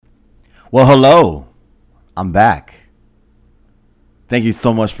Well, hello. I'm back. Thank you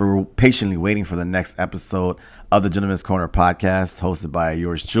so much for patiently waiting for the next episode of the Gentleman's Corner podcast, hosted by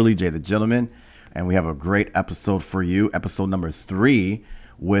yours truly, Jay the Gentleman. And we have a great episode for you, episode number 3,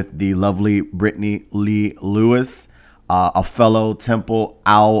 with the lovely Brittany Lee Lewis, a fellow Temple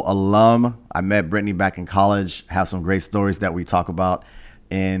Owl alum. I met Brittany back in college, have some great stories that we talk about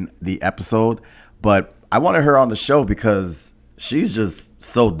in the episode. But I wanted her on the show because she's just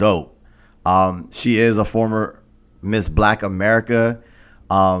so dope. She is a former Miss Black America,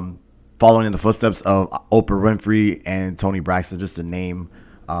 following in the footsteps of Oprah Winfrey and Toni Braxton, just to name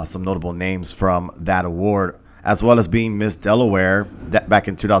some notable names from that award, as well as being Miss Delaware back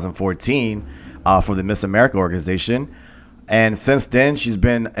in 2014 for the Miss America organization. And since then, she's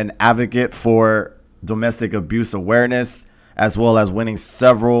been an advocate for domestic abuse awareness, as well as winning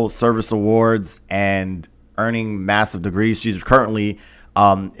several service awards and earning massive degrees. She's currently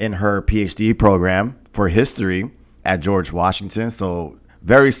in her PhD program for history at George Washington. So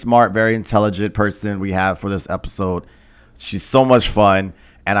very smart, very intelligent person we have for this episode. She's so much fun,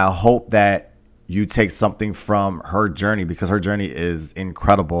 and I hope that you take something from her journey, because her journey is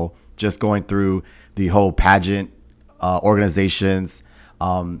incredible. Just going through the whole pageant organizations,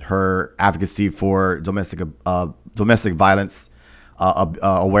 her advocacy for domestic violence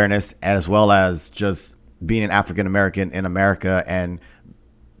awareness, as well as just being an African American in America and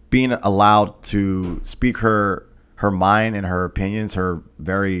being allowed to speak her mind and her opinions, her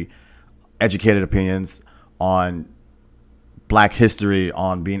very educated opinions on Black history,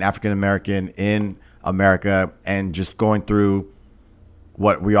 on being African American in America, and just going through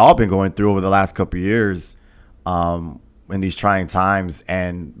what we all been going through over the last couple of years in these trying times,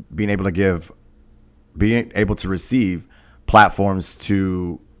 and being able to receive platforms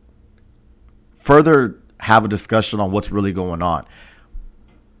to further have a discussion on what's really going on.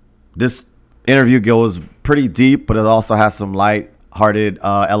 This interview goes pretty deep, but it also has some light-hearted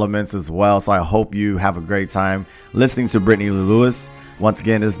elements as well. So I hope you have a great time listening to Brittany Lee Lewis. Once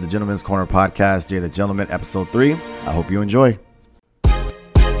again, this is the Gentleman's Corner podcast, Jay the Gentleman, episode 3. I hope you enjoy.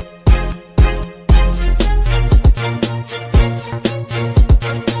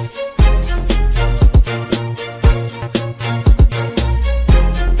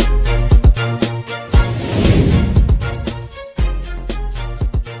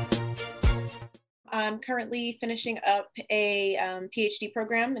 Currently finishing up a PhD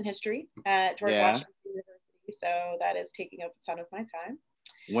program in history at George Washington University, so that is taking up a ton of my time.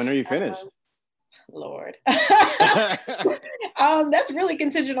 When are you finished? Lord. That's really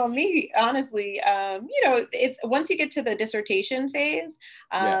contingent on me, honestly. It's once you get to the dissertation phase,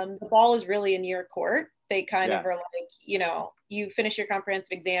 the ball is really in your court. They kind of are like, you finish your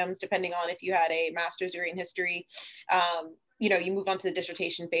comprehensive exams, depending on if you had a master's degree in history, you move on to the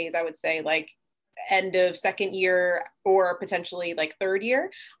dissertation phase, I would say, like, end of second year or potentially like third year.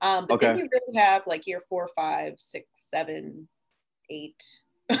 But then you really have like year 4, 5, 6, 7, 8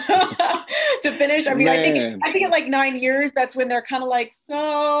 to finish. I mean, I think at like 9 years, that's when they're kind of like,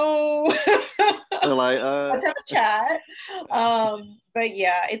 so like, let's have a chat. But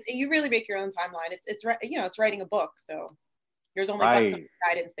yeah, you really make your own timeline. It's writing a book, so there's only one sort of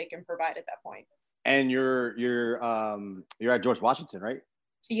guidance they can provide at that point. And you're at George Washington, right?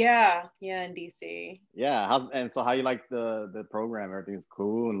 Yeah, in DC. Yeah, how you like the program? Everything's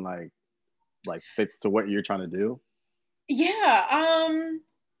cool and like fits to what you're trying to do? Yeah,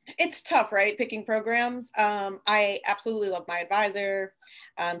 it's tough, right? Picking programs. I absolutely love my advisor.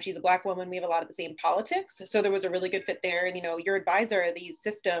 She's a Black woman. We have a lot of the same politics, so there was a really good fit there. And your advisor, these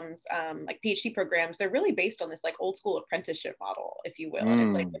systems, like PhD programs, they're really based on this like old school apprenticeship model, if you will. And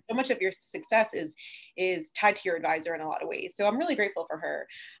it's like so much of your success is tied to your advisor in a lot of ways. So I'm really grateful for her.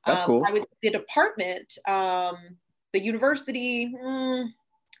 That's cool. The department, the university.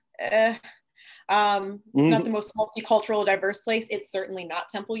 It's not the most multicultural, diverse place. It's certainly not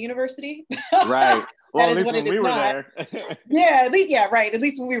Temple University. Right. Well, that is what it is. We were there. Yeah, at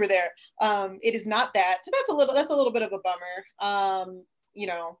least when we were there. It is not that. So that's a little bit of a bummer.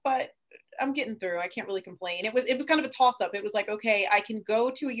 But I'm getting through. I can't really complain. It was kind of a toss up. It was like, okay, I can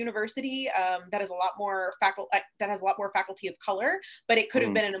go to a university that has a lot more faculty of color, but it could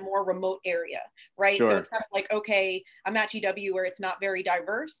have been in a more remote area, right? Sure. So it's kind of like, okay, I'm at GW where it's not very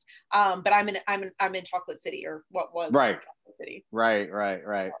diverse, but I'm in Chocolate City, or what was Chocolate City. Right.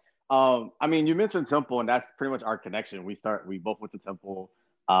 I mean, you mentioned Temple, and that's pretty much our connection. We both went to Temple.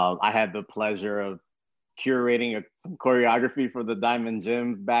 I had the pleasure of curating some choreography for the Diamond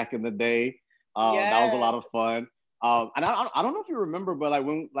Gems back in the day. That was a lot of fun. And I don't know if you remember, but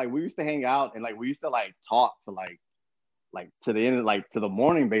when we used to hang out and we used to talk to like to the end, like to the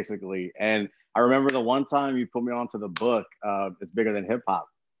morning basically. And I remember the one time you put me onto the book, It's Bigger Than Hip Hop.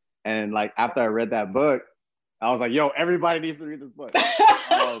 And like after I read that book, I was like, yo, everybody needs to read this book.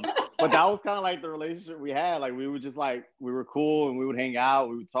 But that was kind of like the relationship we had. Like we would just like, we were cool and we would hang out,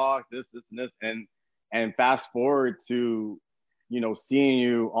 we would talk this, and this. And fast forward to, you know, seeing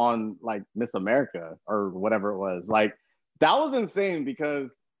you on like Miss America or whatever it was. Like that was insane because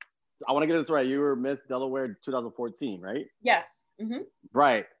I want to get this right. You were Miss Delaware 2014, right? Yes. Mm-hmm.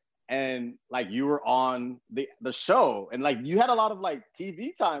 Right. And like you were on the show, and like you had a lot of like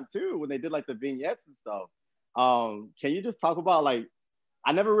TV time too when they did like the vignettes and stuff. Can you just talk about like,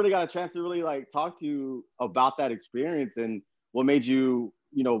 I never really got a chance to really like talk to you about that experience and what made you,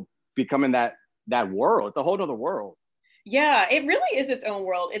 you know, become in that world. It's a whole other world. Yeah, it really is its own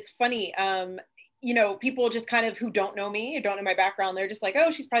world. It's funny. You know, people just kind of who don't know me or don't know my background, they're just like, oh,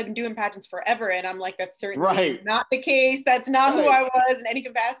 she's probably been doing pageants forever. And I'm like, that's certainly not the case. That's not who I was in any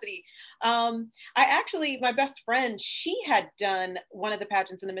capacity. My best friend, she had done one of the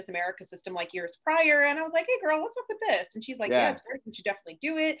pageants in the Miss America system like years prior. And I was like, hey girl, what's up with this? And she's like, yeah, it's great. You should definitely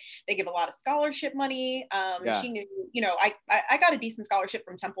do it. They give a lot of scholarship money. She knew, you know, I got a decent scholarship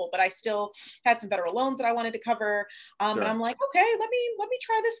from Temple, but I still had some federal loans that I wanted to cover. And I'm like, okay, let me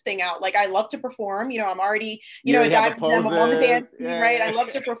try this thing out. Like I love to perform. You know, I'm already, you know, a diamond gem. I'm on the dance team, right? I love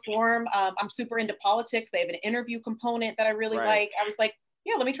to perform. I'm super into politics. They have an interview component that I really like. I was like,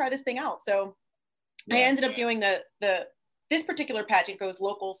 yeah, let me try this thing out. So I ended up doing this particular pageant goes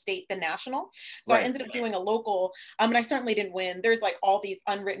local, state, then national. So I ended up doing a local, and I certainly didn't win. There's like all these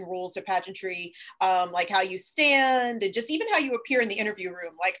unwritten rules to pageantry, like how you stand and just even how you appear in the interview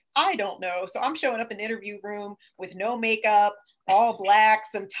room. Like, I don't know. So I'm showing up in the interview room with no makeup, all black,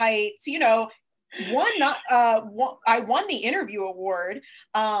 some tights, you know, I won the interview award,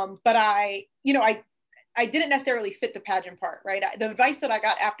 but I didn't necessarily fit the pageant part, right? The advice that I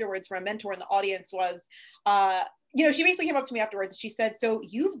got afterwards from a mentor in the audience was, you know, she basically came up to me afterwards and she said, so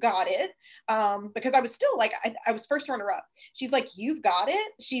you've got it. Because I was still like, I was first runner up. She's like, you've got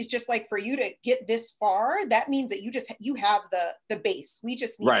it. She's just like, for you to get this far, that means that you have the base. We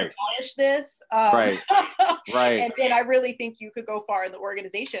just need to polish this. And then I really think you could go far in the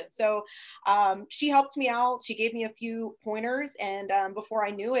organization. So she helped me out. She gave me a few pointers. And before I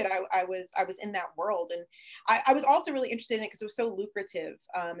knew it, I was in that world. And I was also really interested in it because it was so lucrative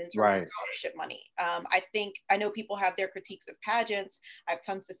in terms of scholarship money. I know people have their critiques of pageants. I have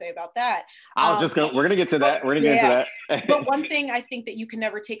tons to say about that. We're going to get to that. We're going to get into that. But one thing I think that you can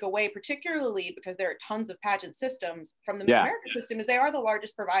never take away, particularly because there are tons of pageant systems from the Miss America system, is they are the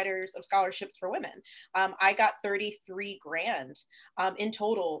largest providers of scholarships for women. I got 33 grand in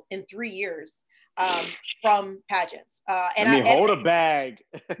total in 3 years. From pageants. Hold a bag.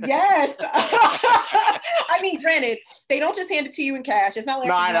 Yes. I mean, granted, they don't just hand it to you in cash. It's not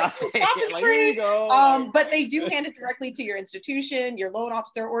like, here you go. But they do hand it directly to your institution, your loan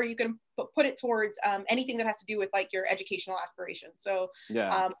officer, or you can put it towards anything that has to do with like your educational aspirations. So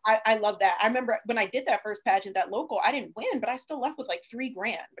I love that. I remember when I did that first pageant, that local, I didn't win, but I still left with like 3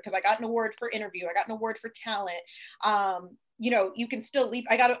 grand because I got an award for interview. I got an award for talent. You know, you can still leave.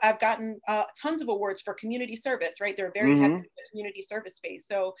 I've gotten tons of awards for community service, right? They're very heavy in the community service space.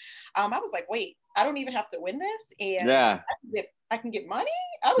 So I was like, wait, I don't even have to win this. And I can get money.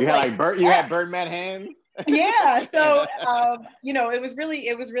 I was you had Birdman hands. Yeah. So, you know, it was really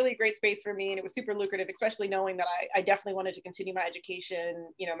a great space for me, and it was super lucrative, especially knowing that I definitely wanted to continue my education,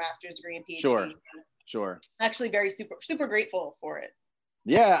 you know, master's degree and PhD. Sure. Actually very super grateful for it.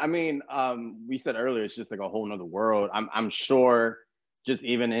 Yeah, I mean, we said earlier, it's just like a whole nother world. I'm sure just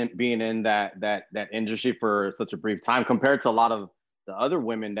even being in that industry for such a brief time compared to a lot of the other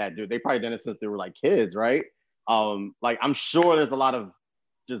women that do, they probably done it since they were like kids, right? Like I'm sure there's a lot of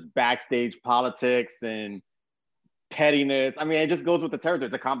just backstage politics and pettiness. I mean, it just goes with the territory.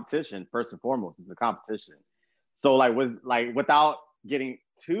 It's a competition, first and foremost. It's a competition. So without getting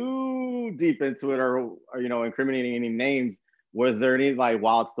too deep into it or you know, incriminating any names, was there any like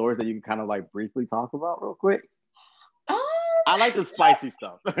wild stories that you can kind of like briefly talk about real quick? I like the spicy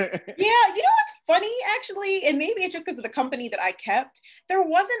stuff. Yeah, you know what's funny actually, and maybe it's just because of the company that I kept, there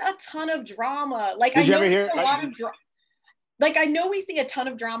wasn't a ton of drama. Like I know a lot of like I know we see a ton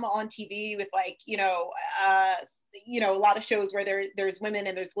of drama on TV with like, you know, a lot of shows where there's women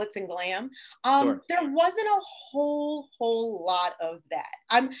and there's glitz and glam. There wasn't a whole lot of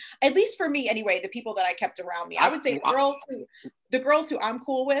that. At least for me anyway, the people that I kept around me, I would say the girls who I'm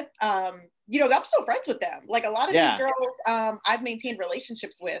cool with, you know, I'm still friends with them. Like a lot of these girls, I've maintained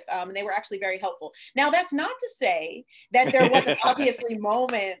relationships with, and they were actually very helpful. Now that's not to say that there wasn't obviously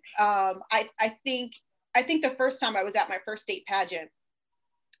moments. I think I think the first time I was at my first state pageant,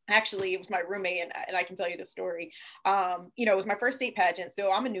 actually, it was my roommate, and I can tell you the story. You know, it was my first state pageant, so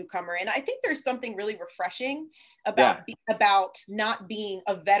I'm a newcomer, and I think there's something really refreshing about not being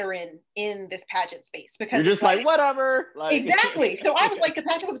a veteran in this pageant space, because you're just like whatever. Like, exactly. So I was like, the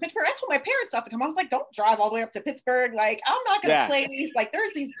pageant was in Pittsburgh. That's when my parents thought to come. I was like, don't drive all the way up to Pittsburgh. Like, I'm not gonna place. Like,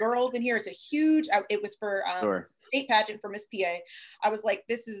 there's these girls in here. It's a huge. It was for state pageant for Miss PA. I was like,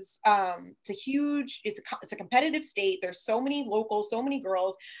 this is it's a huge. It's a competitive state. There's so many locals, so many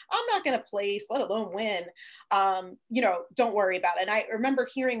girls. I'm not gonna place, let alone win. You know, don't worry about it. And I remember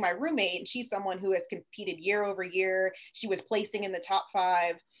hearing my roommate, and she's someone who has competed year over year. She was placing in the top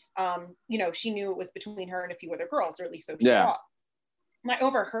 5. You know, she knew it was between her and a few other girls, or at least so she thought. And I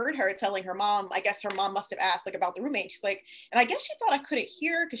overheard her telling her mom, I guess her mom must have asked like about the roommate. She's like, and I guess she thought I couldn't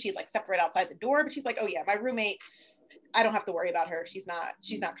hear because she like stepped right outside the door, but she's like, oh yeah, my roommate, I don't have to worry about her. She's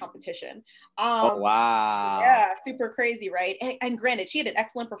not competition. Oh, wow. Yeah, super crazy, right? And granted, she had an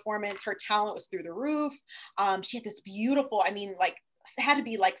excellent performance. Her talent was through the roof. She had this beautiful, I mean, like, it had to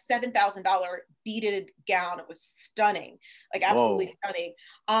be like $7,000 beaded gown. It was stunning, like absolutely stunning.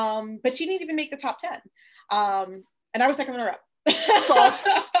 But she didn't even make the top 10. And I was second runner up.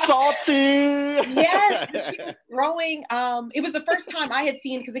 Salty. Yes, she was throwing. It was the first time I had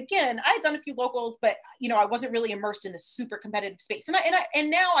seen, because again, I had done a few locals, but you know, I wasn't really immersed in the super competitive space. And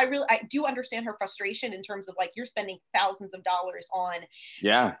now I do understand her frustration in terms of like, you're spending thousands of dollars on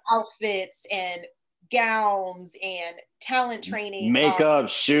outfits and gowns and talent training, makeup,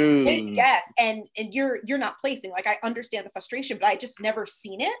 shoes. Yes, and you're not placing. Like, I understand the frustration, but I just never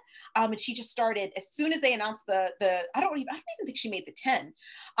seen it. And she just started as soon as they announced the I don't even think she made the 10.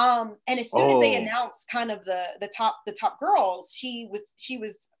 And as soon as they announced kind of the top girls, she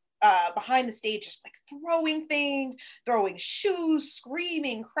was behind the stage, just like throwing things, throwing shoes,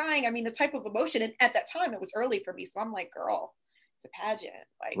 screaming, crying. I mean, the type of emotion. And at that time, it was early for me, so I'm like, girl, it's a pageant.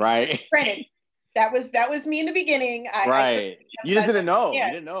 Like, right. Granted, that was me in the beginning. You just didn't know. You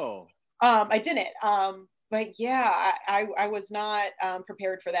didn't know. I didn't. But yeah, I was not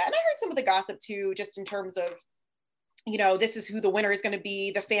prepared for that. And I heard some of the gossip too, just in terms of, you know, this is who the winner is going to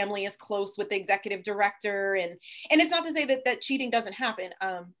be. The family is close with the executive director, and it's not to say that cheating doesn't happen.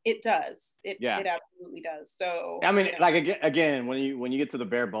 It does. It absolutely does. So I mean, like again, when you get to the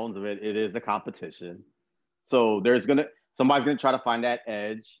bare bones of it, it is the competition. So somebody's gonna try to find that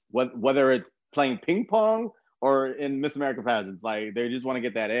edge, whether it's playing ping pong or in Miss America pageants. Like, they just want to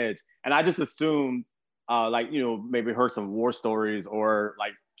get that edge. And I just assumed, like, you know, maybe heard some war stories, or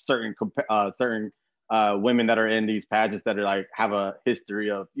like certain women that are in these pageants that are like have a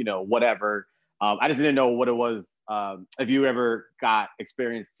history of, you know, whatever. I just didn't know what it was. If you ever got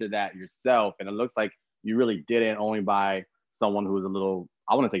experience to that yourself, and it looks like you really didn't, only by someone who was a little,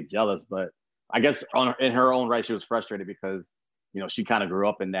 I want to say jealous, but I guess in her own right, she was frustrated because, you know, she kind of grew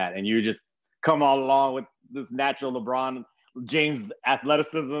up in that, and you just come all along with this natural LeBron James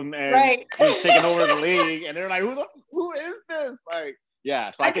athleticism and just taking over the league, and they're like, who is this? Like,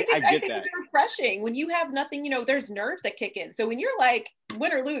 yeah, so I get that. It's refreshing when you have nothing. You know, there's nerves that kick in. So when you're like,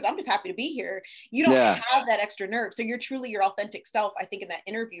 win or lose, I'm just happy to be here. You don't have that extra nerve. So you're truly your authentic self. I think in that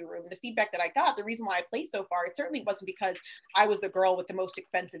interview room, the feedback that I got, the reason why I played so far, it certainly wasn't because I was the girl with the most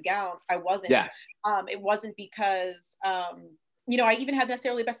expensive gown. I wasn't. Yeah. It wasn't because you know, I even had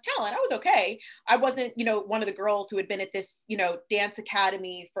necessarily the best talent. I was okay. I wasn't, you know, one of the girls who had been at this, you know,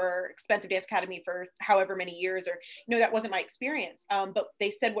 expensive dance academy for however many years, or, you know, that wasn't my experience. But they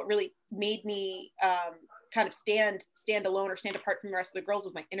said what really made me kind of stand alone or stand apart from the rest of the girls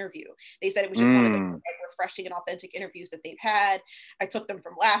was my interview. They said it was just one of the most refreshing and authentic interviews that they've had. I took them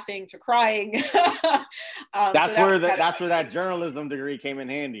from laughing to crying. That's where that journalism degree came in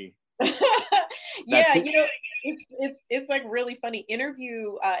handy. Yeah, you know, it's like really funny.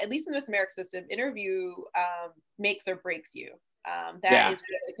 Interview, at least in this American system, interview makes or breaks you. That is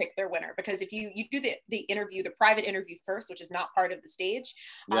where they pick their winner, because if you do the interview, the private interview first, which is not part of the stage,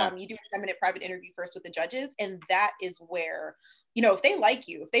 you do a 10-minute private interview first with the judges, and that is where, you know, if they like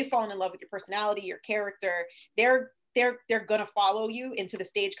you, if they've fallen in love with your personality, your character, they're gonna follow you into the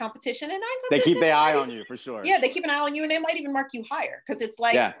stage competition, and they keep their eye on you for sure. Yeah, they keep an eye on you, and they might even mark you higher, because it's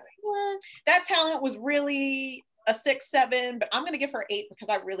like, that talent was really a 6-7, but I'm gonna give her 8 because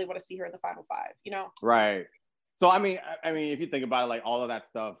I really want to see her in the final 5. You know? Right. So I mean, if you think about it, like all of that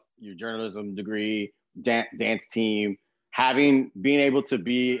stuff, your journalism degree, dance team, being able to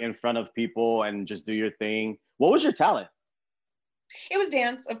be in front of people and just do your thing. What was your talent? It was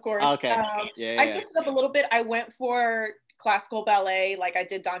dance, of course. Okay. I switched it up a little bit. I went for classical ballet, like I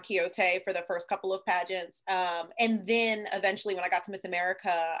did Don Quixote for the first couple of pageants. And then eventually when I got to Miss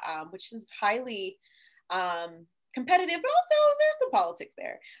America, which is highly competitive, but also there's some politics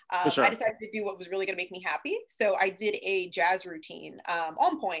there. Sure. I decided to do what was really going to make me happy. So I did a jazz routine,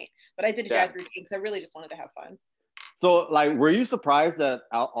 on point, but I did a jazz routine because I really just wanted to have fun. So, like, were you surprised that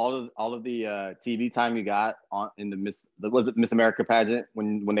all of the TV time you got on in the was it Miss America pageant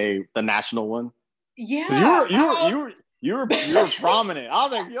when the national one? Yeah, you were prominent. I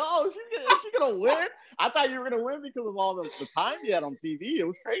was like, yo, is she gonna win? I thought you were gonna win because of all the time you had on TV. It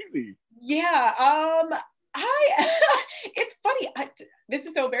was crazy. Yeah. It's funny. This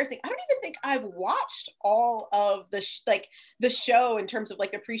is so embarrassing. I don't even think I've watched all of the show in terms of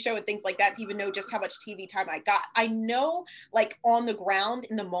like the pre-show and things like that to even know just how much TV time I got. I know, like, on the ground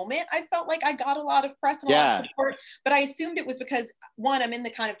in the moment, I felt like I got a lot of press and a lot of support, but I assumed it was because, one, I'm in the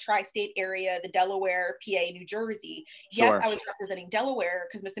kind of tri-state area, the Delaware, PA, New Jersey. Yes, I was representing Delaware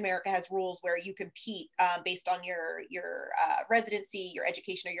because Miss America has rules where you compete based on your residency, your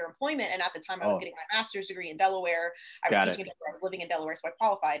education, or your employment. And at the time I was getting my master's degree in Delaware. I was teaching in Delaware. I was living in Delaware, so I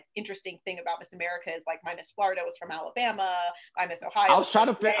qualified. Interesting thing about Miss America is, like, my Miss Florida was from Alabama, my Miss Ohio. I was trying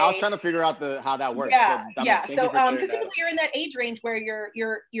to figure out how that works. Yeah. So because typically you're in that age range where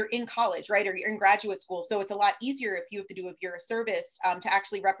you're in college, right, or you're in graduate school. So it's a lot easier if you have to do your service to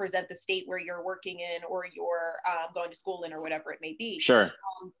actually represent the state where you're working in or you're going to school in or whatever it may be. Sure.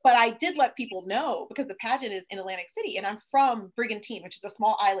 But I did let people know because the pageant is in Atlantic City, and I'm from Brigantine, which is a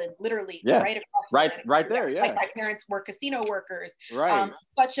small island, literally right across. Right there. Yeah. Like, my parents were casino workers. Right.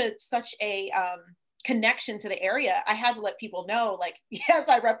 Such a connection to the area. I had to let people know, like, yes,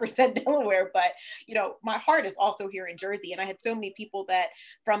 I represent Delaware, but my heart is also here in Jersey. And I had so many people that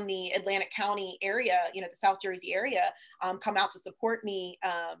from the Atlantic County area, the South Jersey area, come out to support me.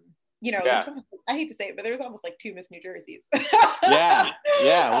 I hate to say it, but there's almost like 2 Miss New Jerseys. Word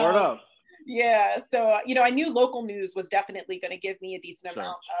up. Yeah, so I knew local news was definitely going to give me a decent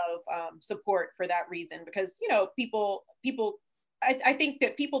amount of support for that reason, because people I think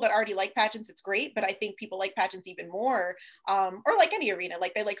that people that already like pageants, it's great, but I think people like pageants even more, or like any arena,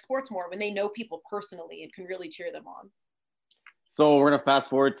 like they like sports more when they know people personally and can really cheer them on. So we're gonna fast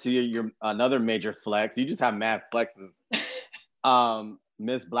forward to your another major flex. You just have mad flexes.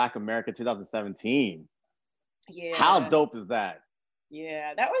 Miss Black America 2017. Yeah. How dope is that?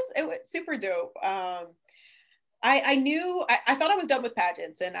 Yeah, it was super dope. I knew, I thought I was done with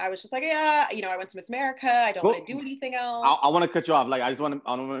pageants, and I was just like, I went to Miss America. I don't want to do anything else. I want to cut you off. Like, I want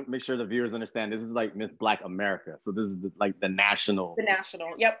to make sure the viewers understand this is like Miss Black America. So this is the national. The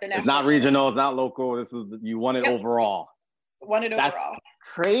national. Yep. The national. It's not regional. It's not local. This is you won it overall. Won it overall. That's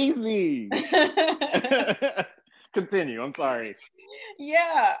crazy. Continue. I'm sorry.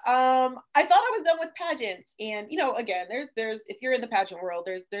 Yeah. I thought I was done with pageants, and again, there's if you're in the pageant world,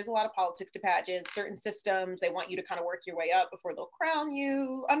 there's a lot of politics to pageants. Certain systems, they want you to kind of work your way up before they'll crown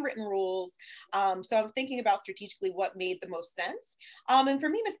you. Unwritten rules. So I'm thinking about strategically what made the most sense. And for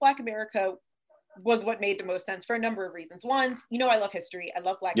me, Miss Black America was what made the most sense for a number of reasons. One, I love history. I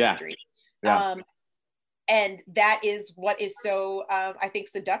love Black history. Yeah. And that is what is so, I think,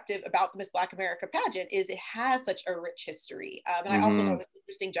 seductive about the Miss Black America pageant is it has such a rich history. And I also thought it was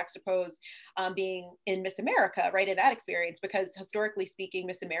interesting juxtaposed being in Miss America, right, in that experience, because historically speaking,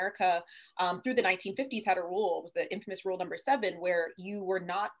 Miss America through the 1950s had a rule, it was the infamous rule number 7, where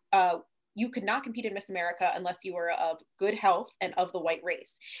you could not compete in Miss America unless you were of good health and of the white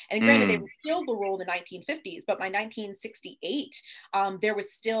race. And granted, they repealed the rule in the 1950s, but by 1968, there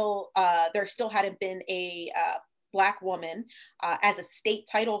still hadn't been a Black woman as a state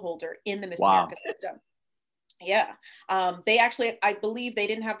title holder in the Miss America system. Yeah. They actually, I believe they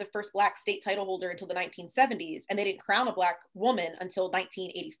didn't have the first Black state title holder until the 1970s, and they didn't crown a Black woman until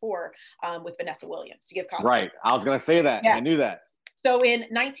 1984 with Vanessa Williams, to give context. Right. I was going to say that. Yeah. I knew that. So in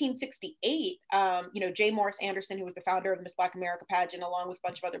 1968, J. Morris Anderson, who was the founder of the Miss Black America pageant, along with a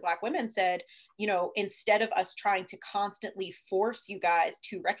bunch of other Black women, said, instead of us trying to constantly force you guys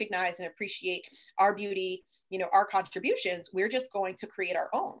to recognize and appreciate our beauty, our contributions, we're just going to create our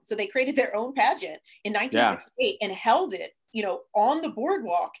own. So they created their own pageant in 1968 and held it, on the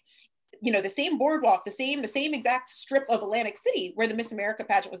boardwalk. The same boardwalk, the same exact strip of Atlantic City where the Miss America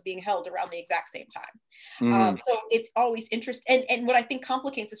pageant was being held around the exact same time. So it's always interesting. And what I think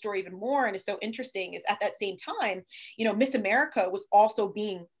complicates the story even more and is so interesting is at that same time, Miss America was also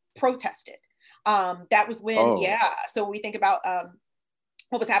being protested. That was when, So when we think about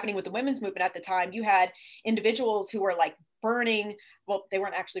what was happening with the women's movement at the time, you had individuals who were like burning, well, they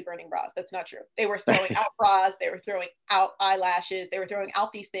weren't actually burning bras. That's not true. They were throwing out bras. They were throwing out eyelashes. They were throwing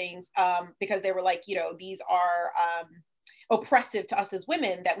out these things because they were like, these are, oppressive to us as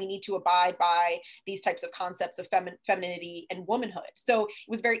women, that we need to abide by these types of concepts of femininity and womanhood. So it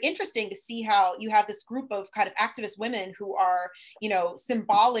was very interesting to see how you have this group of kind of activist women who are, you know,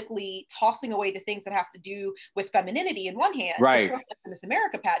 symbolically tossing away the things that have to do with femininity in one hand to protest the Miss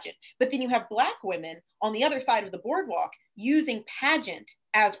America pageant. But then you have Black women on the other side of the boardwalk using pageant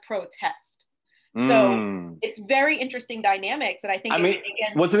as protest. So it's very interesting dynamics. And I think,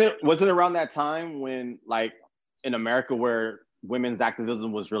 again, wasn't it around that time when, like, in America where women's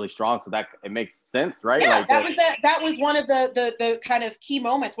activism was really strong, so that it makes sense, right? Yeah, like that was one of the kind of key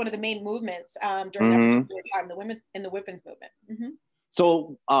moments, one of the main movements during that particular time, the women's movement. Mm-hmm.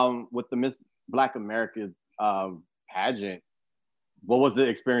 So with the Miss Black America pageant, what was the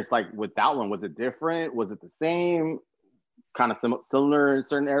experience like with that one? Was it different? Was it the same? Kind of similar in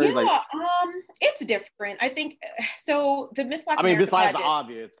certain areas? Yeah, it's different. I think so. The Miss Black America besides pageant, the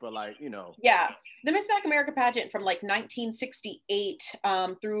obvious, but like, you know. Yeah, the Miss Black America pageant from like 1968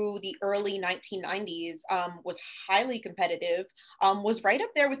 through the early 1990s was highly competitive. Was right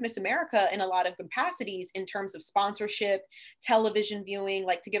up there with Miss America in a lot of capacities in terms of sponsorship, television viewing.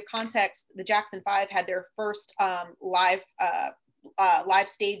 Like, to give context, the Jackson 5 had their first live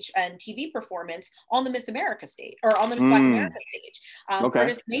stage and TV performance on the Miss America stage, or on the Miss Black America stage.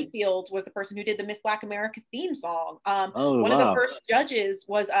 Curtis Mayfield was the person who did the Miss Black America theme song. One of the first judges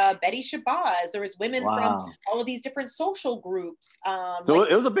was Betty Shabazz. There was women from all of these different social groups. So like,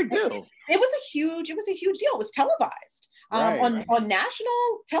 it was a big deal. It was a huge deal. It was televised on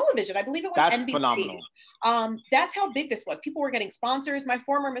national television. I believe it was That's NBC. Phenomenal. That's how big this was. People were getting sponsors. My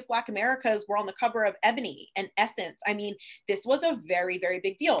former Miss Black Americas were on the cover of Ebony and Essence. I mean, this was a very, very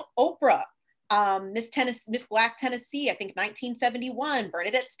big deal. Oprah, Miss Black Tennessee, I think 1971,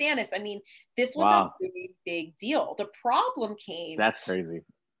 Bernadette Stannis. I mean, this was a big, big deal. The problem came. That's crazy.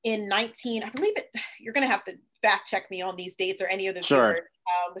 I believe it, you're going to have to fact check me on these dates or any of the viewers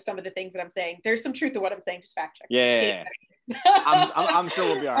with some of the things that I'm saying. There's some truth to what I'm saying. Just fact check. Yeah. I'm sure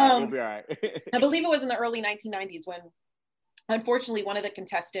we'll be all right. We'll be all right. I believe it was in the early 1990s when, unfortunately, one of the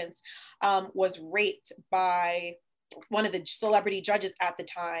contestants was raped by one of the celebrity judges at the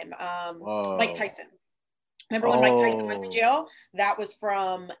time, Mike Tyson. Remember when Mike Tyson went to jail? That was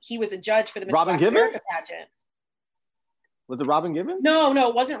he was a judge for the Miss Black America pageant. Was it Robin Gibbons? No,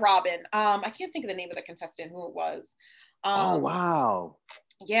 it wasn't Robin. I can't think of the name of the contestant who it was. Oh, wow.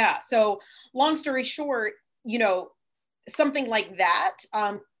 Yeah. So long story short, you know, something like that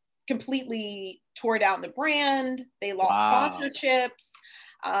completely tore down the brand. They lost sponsorships,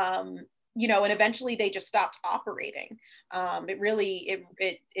 you know, and eventually they just stopped operating.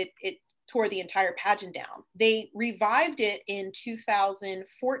 It tore the entire pageant down. They revived it in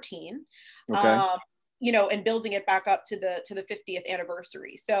 2014, you know, and building it back up to the 50th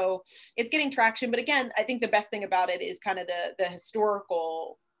anniversary. So it's getting traction. But again, I think the best thing about it is kind of the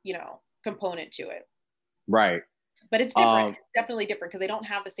historical, you know, component to it. Right. But it's different, definitely different, because they don't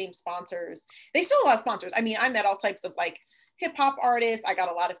have the same sponsors. They still have sponsors. I mean, I met all types of like hip hop artists. I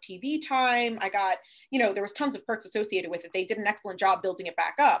got a lot of TV time. I got, you know, there was tons of perks associated with it. They did an excellent job building it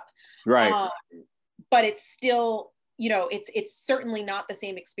back up. Right. But it's still, you know, it's certainly not the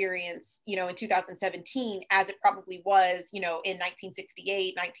same experience, you know, in 2017 as it probably was, you know, in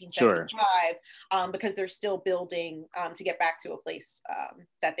 1968, 1975, because they're still building to get back to a place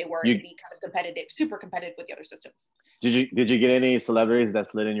that they were to be kind of competitive, super competitive with the other systems. Did you get any celebrities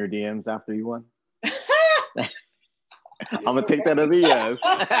that slid in your DMs after you won? I'm gonna take that as a yes.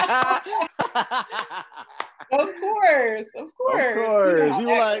 Of course.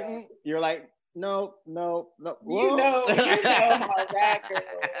 You're like, no. You know how that goes.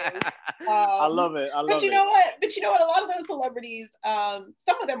 I love it. But you know what? A lot of those celebrities,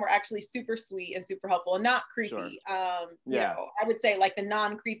 some of them were actually super sweet and super helpful and not creepy. Sure. You know, I would say like the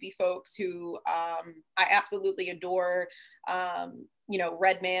non-creepy folks who I absolutely adore. You know,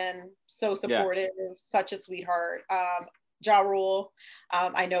 Redman, so supportive, such a sweetheart. Ja Rule,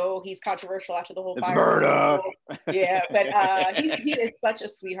 I know he's controversial after the whole fire. Yeah, but he is such a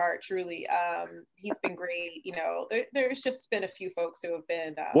sweetheart, truly. He's been great. You know, there's just been a few folks who have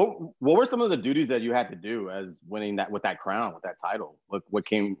been. What were some of the duties that you had to do as winning that with that crown, with that title? What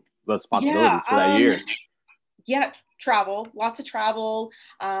came the responsibilities for that year? Yeah, travel, lots of travel,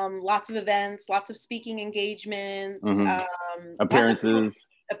 lots of events, lots of speaking engagements, appearances,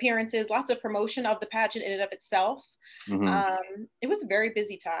 lots of promotion of the pageant in and of itself. It was a very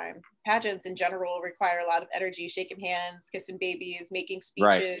busy time. Pageants in general require a lot of energy, shaking hands, kissing babies, making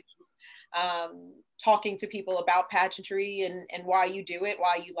speeches, talking to people about pageantry and why you do it,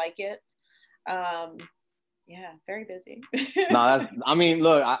 why you like it. Yeah, very busy. No, I mean,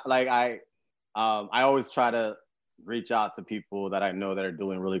 look, I always try to reach out to people that I know that are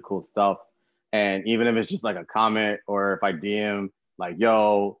doing really cool stuff. And even if it's just like a comment, or if I DM like,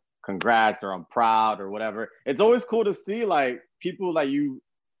 yo, congrats, or I'm proud, or whatever, it's always cool to see like people that you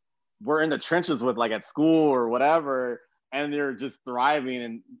were in the trenches with, like at school or whatever, and they're just thriving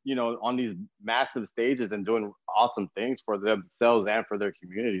and, you know, on these massive stages and doing awesome things for themselves and for their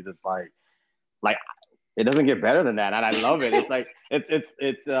communities. It's like it doesn't get better than that, and I love it. It's like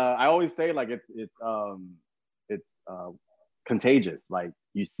it's I always say like it's contagious. Like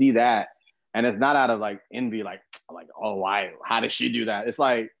you see that, and it's not out of like envy, like oh, why, how did she do that? It's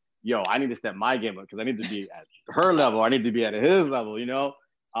like, yo, I need to step my game up because I need to be at her level, I need to be at his level, you know.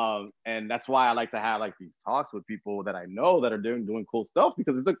 And that's why I like to have like these talks with people that I know that are doing cool stuff,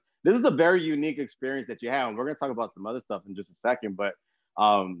 because this is a very unique experience that you have. And we're gonna talk about some other stuff in just a second, but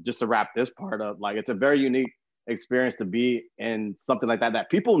just to wrap this part up, like it's a very unique experience to be in something like that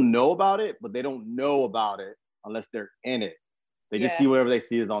people know about it, but they don't know about it unless they're in it. They just see whatever they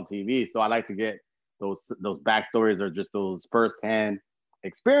see is on TV. So I like to get those backstories or just those firsthand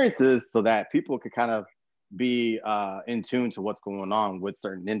experiences so that people could kind of be in tune to what's going on with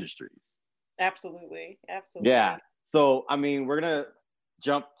certain industries. Absolutely. Yeah. So I mean, we're gonna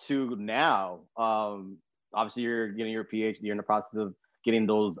jump to now. Obviously, you're getting your PhD. You're in the process of getting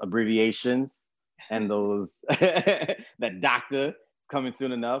those abbreviations and those that doctor coming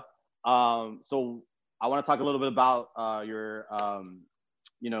soon enough. So I want to talk a little bit about your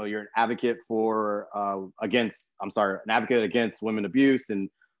you know, you're an advocate for an advocate against women abuse and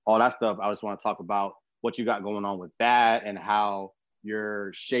all that stuff. I just want to talk about what you got going on with that and how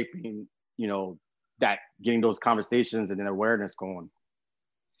you're shaping, you know, that, getting those conversations and then awareness going.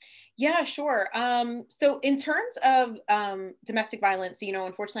 Yeah, sure. So in terms of domestic violence, you know,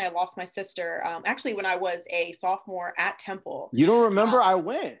 unfortunately, I lost my sister actually when I was a sophomore at Temple. You don't remember? I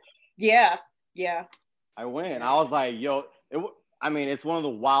went. Yeah. I went. I was like, yo, I mean, it's one of the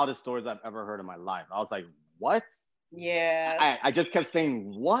wildest stories I've ever heard in my life. I was like, what? Yeah. I just kept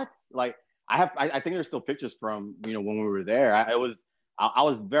saying, what? Like, I think there's still pictures from, you know, when we were there. I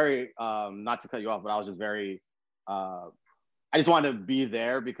was very, not to cut you off, but I was just very, I just wanted to be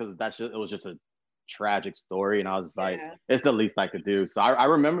there because it was just a tragic story. And I was like, it's the least I could do. So I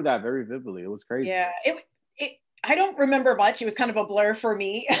remember that very vividly. It was crazy. Yeah. I don't remember much. It was kind of a blur for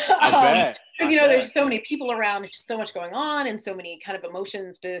me. I bet. Because, you know, there's so many people around, there's just so much going on and so many kind of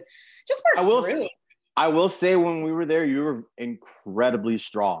emotions to just work through. I will say, when we were there, you were incredibly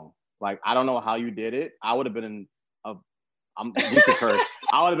strong. Like, I don't know how you did it. I would have been I would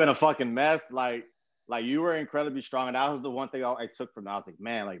have been a fucking mess. Like you were incredibly strong. And that was the one thing I took from that. I was like,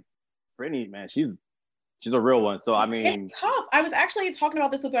 man, like Brittany, man, she's a real one. So, I mean, it's tough. I was actually talking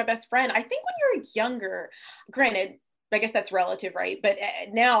about this with my best friend. I think when you're younger, granted, I guess that's relative, right? But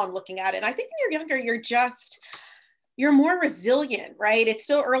now I'm looking at it, and I think when you're younger, you're more resilient, right? It's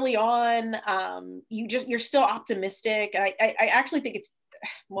still early on. You're still optimistic. And I actually think it's,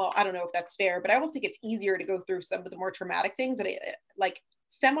 well, I don't know if that's fair, but I almost think it's easier to go through some of the more traumatic things that like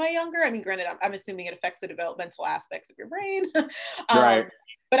semi-younger. I mean, granted, I'm assuming it affects the developmental aspects of your brain. Right.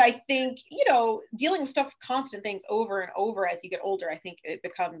 But I think, you know, dealing with constant things over and over as you get older, I think it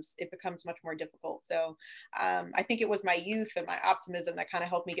becomes much more difficult. So I think it was my youth and my optimism that kind of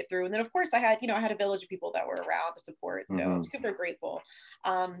helped me get through. And then, of course, I had a village of people that were around to support. So I'm super grateful.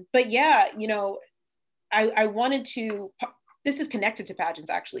 But yeah, you know, I wanted to, this is connected to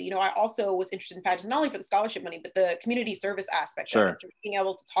pageants, actually. You know, I also was interested in pageants, not only for the scholarship money, but the community service aspect of it. So being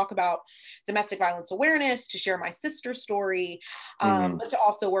able to talk about domestic violence awareness, to share my sister's story, but to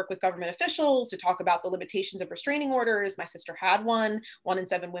also work with government officials, to talk about the limitations of restraining orders. My sister had one. 1 in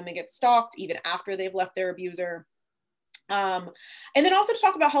 7 women get stalked even after they've left their abuser. And then also to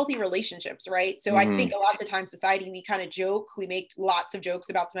talk about healthy relationships, right? So I think a lot of the time society, we kind of joke, we make lots of jokes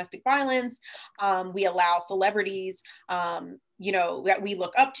about domestic violence. We allow celebrities, you know, that we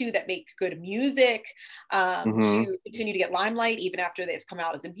look up to, that make good music, to continue to get limelight even after they've come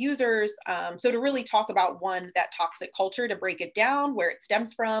out as abusers. So to really talk about that toxic culture, to break it down, where it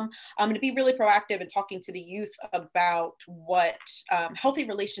stems from, and to be really proactive in talking to the youth about what healthy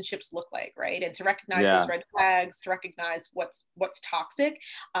relationships look like, right? And to recognize those red flags, to recognize what's toxic,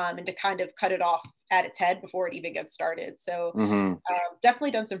 and to kind of cut it off at its head before it even gets started. So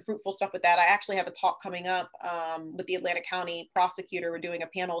definitely done some fruitful stuff with that. I actually have a talk coming up with the Atlanta County prosecutor. We're doing a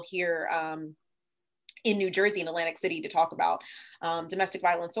panel here in New Jersey, in Atlantic City, to talk about domestic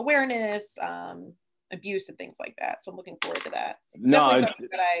violence awareness, abuse, and things like that. So I'm looking forward to that. It's definitely something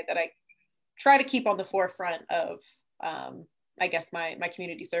that I try to keep on the forefront of, I guess, my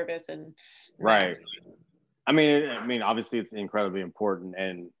community service and right. Obviously it's incredibly important,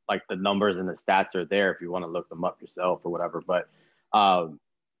 and like the numbers and the stats are there if you want to look them up yourself or whatever. But are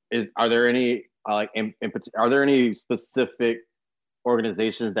there any are there any specific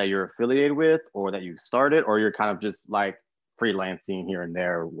organizations that you're affiliated with or that you started, or you're kind of just like freelancing here and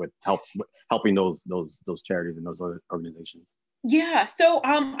there with helping those charities and those organizations? Yeah, so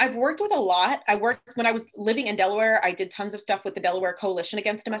I've worked with a lot. I worked when I was living in Delaware. I did tons of stuff with the Delaware Coalition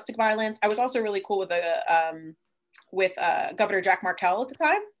Against Domestic Violence. I was also really cool with Governor Jack Markell at the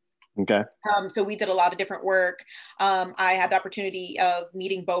time. Okay. So we did a lot of different work. I had the opportunity of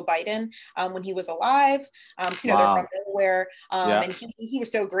meeting Bo Biden when he was alive. They're from Delaware. And he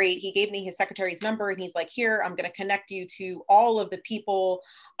was so great. He gave me his secretary's number and he's like, here, I'm going to connect you to all of the people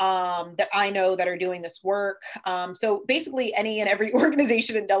that I know that are doing this work. So basically any and every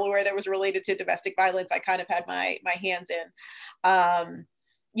organization in Delaware that was related to domestic violence, I kind of had my hands in.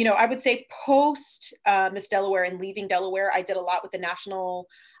 I would say post Miss Delaware and leaving Delaware, I did a lot with the National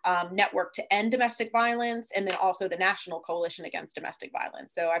Network to End Domestic Violence, and then also the National Coalition Against Domestic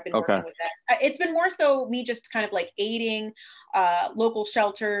Violence. So I've been working with that. It's been more so me just kind of like aiding local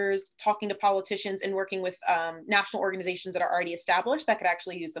shelters, talking to politicians, and working with national organizations that are already established that could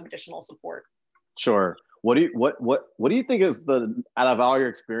actually use some additional support. Sure. What do you think is out of all your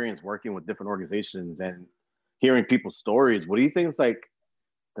experience working with different organizations and hearing people's stories, what do you think is like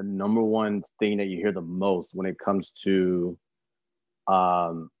the number one thing that you hear the most when it comes to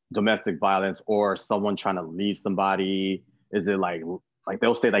domestic violence or someone trying to leave somebody? Is it like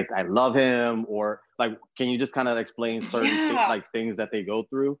they'll say like, I love him, or like, can you just kind of explain certain things that they go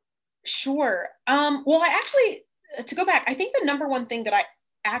through? Sure. Well, to go back, I think the number one thing that I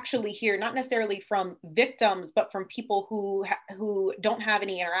actually hear, not necessarily from victims, but from people who don't have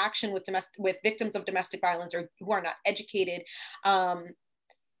any interaction with victims of domestic violence or who are not educated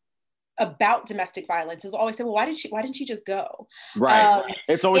about domestic violence, is always say, well, why didn't she just go? Right.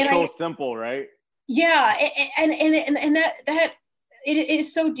 It's always so simple, right? Yeah. And that it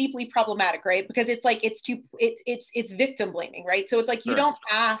is so deeply problematic, right? Because it's like, it's victim blaming, right? So it's like, you don't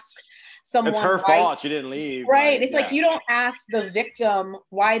ask someone, it's her fault she didn't leave, right? It's like, you don't ask the victim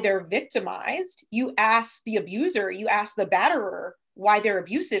why they're victimized. You ask the abuser, you ask the batterer why they're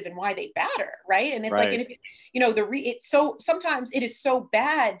abusive and why they batter, right? And it's like, and if, it's so, sometimes it is so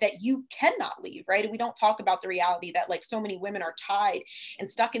bad that you cannot leave, right? And we don't talk about the reality that like so many women are tied and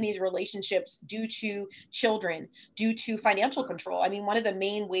stuck in these relationships due to children, due to financial control. I mean, one of the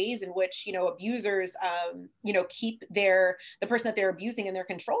main ways in which, abusers, keep the person that they're abusing in their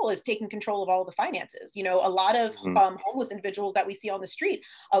control is taking control of all the finances. A lot of homeless individuals that we see on the street,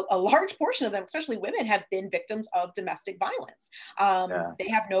 a large portion of them, especially women, have been victims of domestic violence. They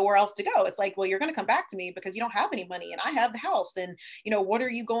have nowhere else to go. It's like, well, you're going to come back to me because you don't have any money and I have the house, and what are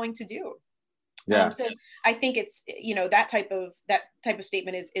you going to do? So I think it's, that type of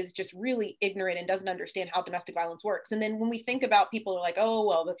statement is just really ignorant and doesn't understand how domestic violence works. And then when we think about people are like, oh,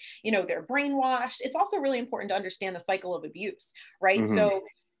 well, they're brainwashed. It's also really important to understand the cycle of abuse, right? So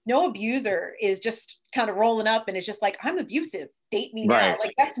no abuser is just kind of rolling up and is just like, I'm abusive, date me now.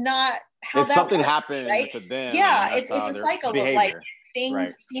 Like, that's not how that something works, happened right? to them. Yeah, it's a cycle behavior. of like,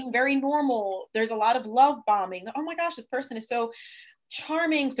 things seem very normal. There's a lot of love bombing. Oh my gosh, this person is so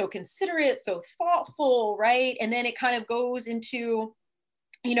charming, so considerate, so thoughtful, right? And then it kind of goes into,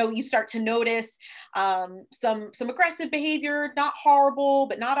 you start to notice some aggressive behavior, not horrible,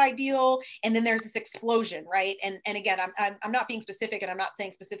 but not ideal. And then there's this explosion, right? And again, I'm not being specific, and I'm not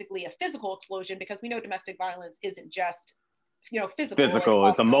saying specifically a physical explosion, because we know domestic violence isn't just physical,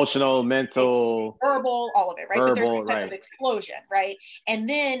 it's emotional, mental, verbal, all of it, right? Verbal, but there's a type of explosion, right? And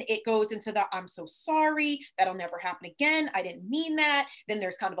then it goes into the, I'm so sorry, that'll never happen again, I didn't mean that. Then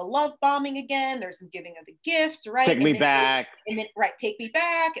there's kind of a love bombing again, there's some giving of the gifts, right? Take me back. Take me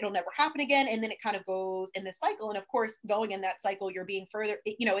back, it'll never happen again. And then it kind of goes in this cycle. And of course, going in that cycle, you're being further,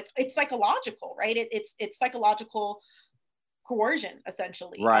 it's psychological, right? It's psychological coercion,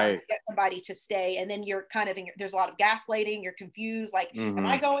 essentially, right, to get somebody to stay. And then you're kind of there's a lot of gaslighting, you're confused, like, am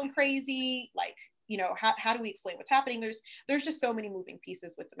I going crazy? Like, how do we explain what's happening? There's just so many moving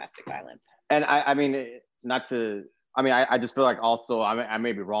pieces with domestic violence. And I just feel like also, I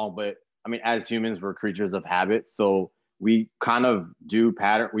may be wrong, but as humans, we're creatures of habit. So we kind of do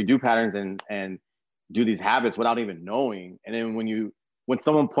patterns and do these habits without even knowing. And then when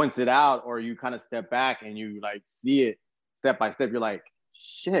someone points it out, or you kind of step back and you like see it step by step, you're like,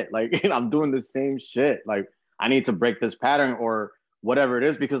 shit, like I'm doing the same shit. Like, I need to break this pattern or whatever it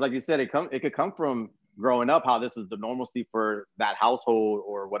is, because like you said, it could come from growing up, how this is the normalcy for that household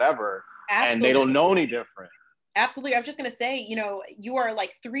or whatever. Absolutely. And they don't know any different. Absolutely. I was just going to say, you are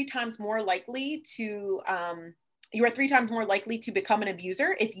like 3 times more likely to, become an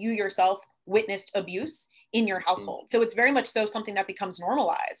abuser if you yourself witnessed abuse in your household. So it's very much so something that becomes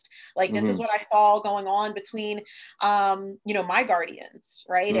normalized. Like, this is what I saw going on between, my guardians,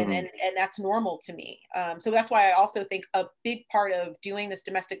 right? And that's normal to me. So that's why I also think a big part of doing this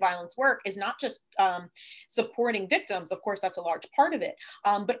domestic violence work is not just supporting victims. Of course, that's a large part of it,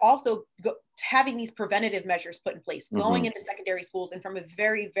 but also having these preventative measures put in place, going into secondary schools, and from a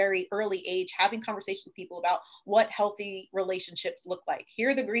very, very early age, having conversations with people about what healthy relationships look like. Here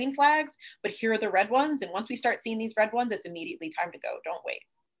are the green flags, but here are the red ones. And once we start seeing these red ones, it's immediately time to go. Don't wait.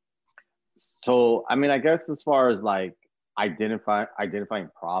 So, I mean, I guess as far as like identifying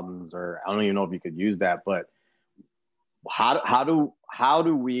problems, or I don't even know if you could use that, but how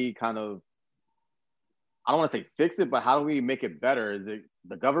do we kind of, I don't want to say fix it, but how do we make it better? Is it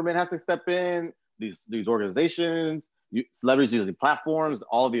the government has to step in, these organizations, celebrities using platforms,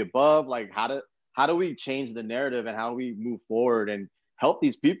 all of the above? Like, how do we change the narrative, and how do we move forward and help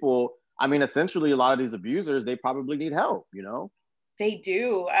these people? I mean, essentially, a lot of these abusers, they probably need help, They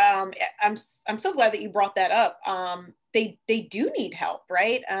do. I'm so glad that you brought that up. They do need help,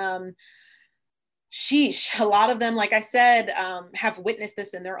 right? Sheesh, a lot of them, like I said, have witnessed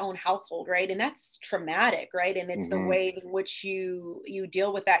this in their own household, right? And that's traumatic, right? And it's the way in which you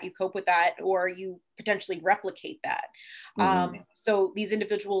deal with that, you cope with that, or you potentially replicate that. So these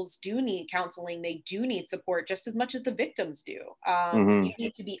individuals do need counseling. They do need support just as much as the victims do. You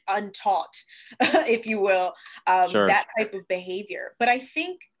need to be untaught, if you will, that type of behavior. But I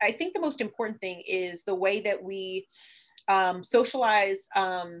think the most important thing is the way that we socialize.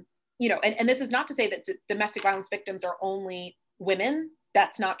 And this is not to say that domestic violence victims are only women.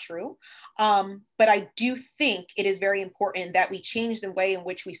 That's not true. But I do think it is very important that we change the way in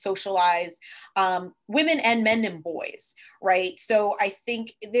which we socialize women and men and boys, right? So I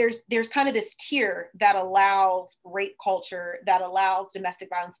think there's kind of this tier that allows rape culture, that allows domestic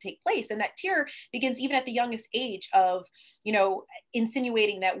violence to take place. And that tier begins even at the youngest age of,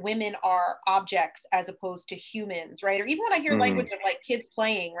 insinuating that women are objects as opposed to humans, right? Or even when I hear language of like kids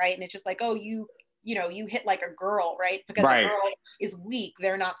playing, right? And it's just like, oh, you hit like a girl, right? Because a girl is weak,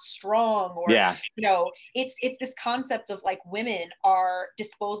 they're not strong, or it's this concept of like women are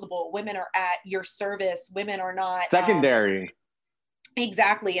disposable, women are at your service, women are not secondary.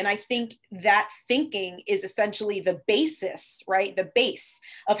 Exactly. And I think that thinking is essentially the basis, right? The base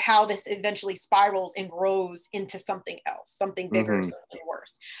of how this eventually spirals and grows into something else, something bigger, something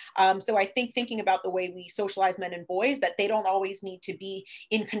worse. So I think thinking about the way we socialize men and boys, that they don't always need to be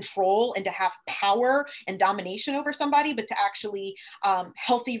in control and to have power and domination over somebody, but to actually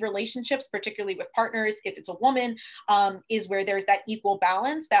healthy relationships, particularly with partners, if it's a woman, is where there's that equal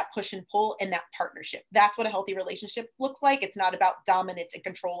balance, that push and pull, and that partnership. That's what a healthy relationship looks like. It's not about dominance and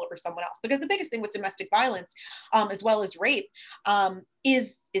control over someone else, because the biggest thing with domestic violence, as well as rape,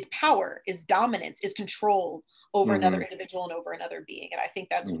 is power, is dominance, is control over another individual and over another being. And I think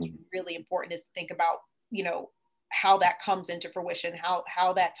that's what's really important, is to think about, how that comes into fruition,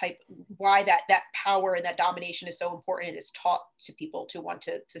 how that why that power and that domination is so important and is taught to people to want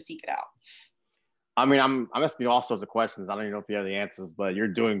to seek it out. I mean, I'm asking you all sorts of questions. I don't even know if you have the answers, but you're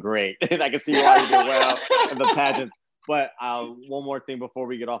doing great. And I can see why you do well in the pageants. But one more thing before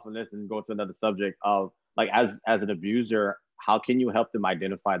we get off of this and go to another subject of, like, as an abuser, how can you help them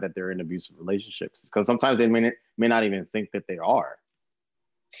identify that they're in abusive relationships? Because sometimes they may not even think that they are.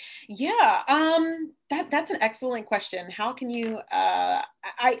 Yeah, that's an excellent question. How can you?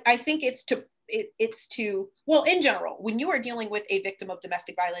 I think it's to, well, in general, when you are dealing with a victim of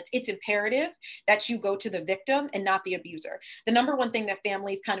domestic violence, it's imperative that you go to the victim and not the abuser. The number one thing that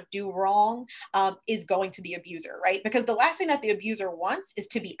families kind of do wrong is going to the abuser, right? Because the last thing that the abuser wants is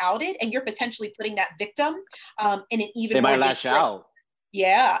to be outed, and you're potentially putting that victim in an even they more might lash out.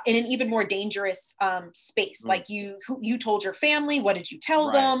 Yeah, in an even more dangerous space. Like you told your family, what did you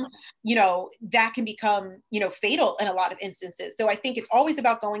tell them? That can become, fatal in a lot of instances. So I think it's always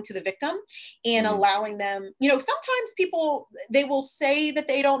about going to the victim and allowing them, sometimes people, they will say that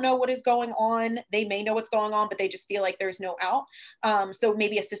they don't know what is going on. They may know what's going on, but they just feel like there's no out. So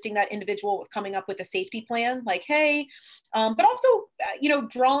maybe assisting that individual with coming up with a safety plan, like, hey, but also,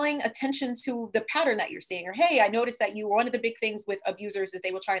 drawing attention to the pattern that you're seeing, or, hey, I noticed that one of the big things with abusers is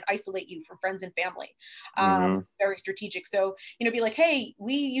they will try and isolate you from friends and family. Very strategic. So, be like, hey,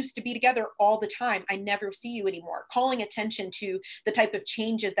 we used to be together all the time. I never see you anymore. Calling attention to the type of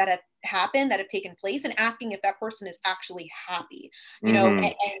changes that have happened, that have taken place, and asking if that person is actually happy,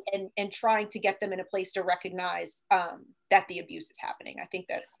 and trying to get them in a place to recognize that the abuse is happening. I think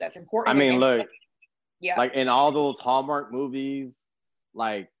that's important. I mean, look, Yeah. Like in all those Hallmark movies,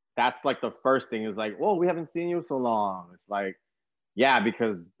 like that's like the first thing is like, whoa, we haven't seen you so long. It's like, yeah,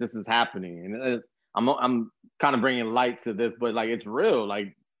 because this is happening, and I'm kind of bringing light to this, but like it's real.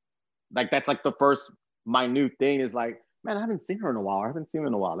 Like that's like the first minute thing is like, man, I haven't seen her in a while. I haven't seen her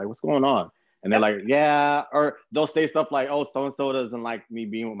in a while. Like, what's going on? And they're like, yeah, or they'll say stuff like, oh, so and so doesn't like me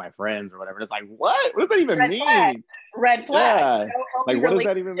being with my friends or whatever. And it's like, what? What does that even Red mean? flag. Red flag. Yeah. You know, healthy Like, what does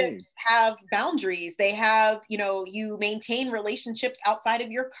that even mean? relationships have boundaries. They have, you know, you maintain relationships outside of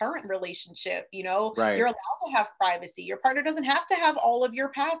your current relationship. You know, Right. you're allowed to have privacy. Your partner doesn't have to have all of your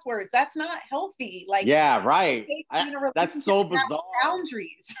passwords. That's not healthy. Like, yeah, right. That's so have bizarre.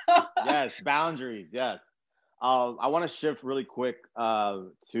 boundaries. Yes, boundaries. Yes. I want to shift really quick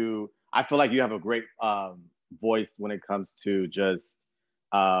to. I feel like you have a great voice when it comes to just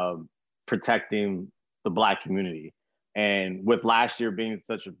protecting the Black community. And with last year being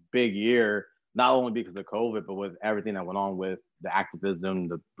such a big year, not only because of COVID, but with everything that went on with the activism,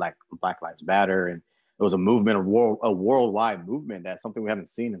 the Black Lives Matter, and it was a movement, a worldwide movement. That's something we haven't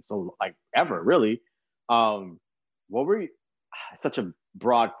seen in so like ever, really. What were you? Such a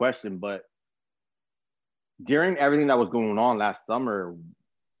broad question, but during everything that was going on last summer,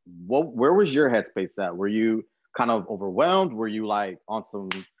 where was your headspace at? Were you kind of overwhelmed? Were you like on some,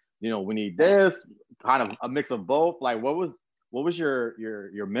 we need this, kind of a mix of both? Like what was your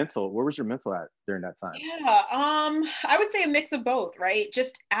mental, where was your mental at during that time? Yeah, I would say a mix of both, right?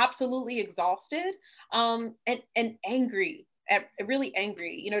 Just absolutely exhausted, and angry, really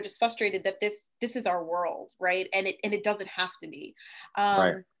angry, just frustrated that this is our world, right? And it doesn't have to be.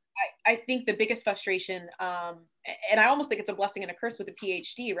 Right. I think the biggest frustration, and I almost think it's a blessing and a curse with a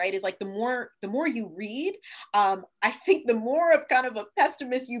PhD, right? Is like the more you read, I think the more of kind of a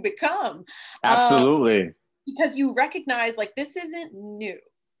pessimist you become. Absolutely. Because you recognize like this isn't new.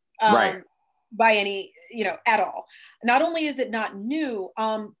 Right. By any, at all. Not only is it not new,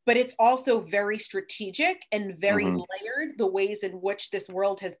 but it's also very strategic and very layered, the ways in which this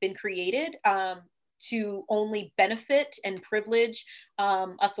world has been created to only benefit and privilege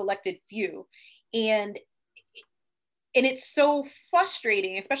a selected few. And it's so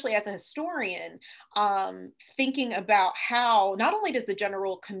frustrating, especially as a historian, thinking about how not only does the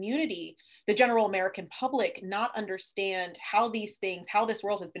general community, the general American public, not understand how these things, how this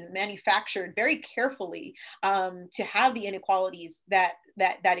world has been manufactured very carefully to have the inequalities that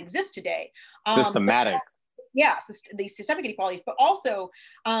exist today. Systematic. These systemic inequalities, but also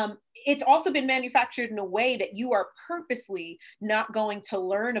it's also been manufactured in a way that you are purposely not going to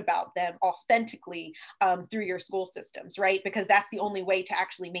learn about them authentically through your school systems, right? Because that's the only way to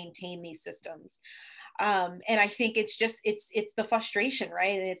actually maintain these systems. And I think it's just, it's the frustration,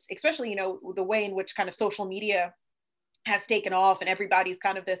 right? And it's especially, the way in which kind of social media has taken off and everybody's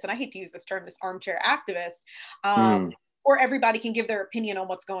kind of this, and I hate to use this term, this armchair activist, or everybody can give their opinion on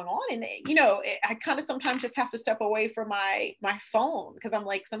what's going on. And, I kind of sometimes just have to step away from my phone because I'm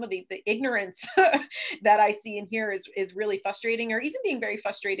like, some of the ignorance that I see in here is really frustrating, or even being very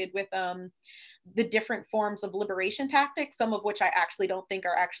frustrated with the different forms of liberation tactics, some of which I actually don't think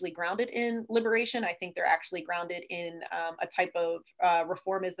are actually grounded in liberation. I think they're actually grounded in a type of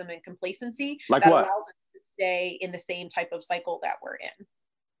reformism and complacency like that what? allows us to stay in the same type of cycle that we're in.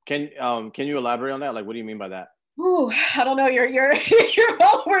 Can you elaborate on that? Like, what do you mean by that? Ooh, I don't know. Your your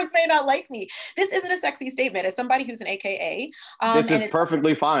followers may not like me. This isn't a sexy statement. As somebody who's an AKA, this is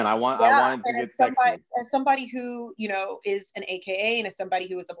perfectly fine. I wanted to get sexy. As somebody who is an AKA, and as somebody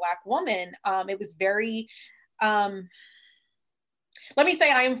who is a Black woman, it was very. Let me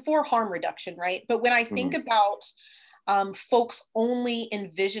say, I am for harm reduction, right? But when I think about folks only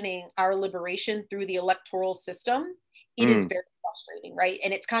envisioning our liberation through the electoral system, it is very frustrating, right?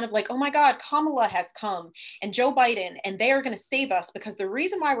 And it's kind of like, oh my God, Kamala has come and Joe Biden, and they are going to save us because the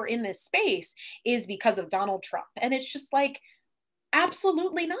reason why we're in this space is because of Donald Trump. And it's just like,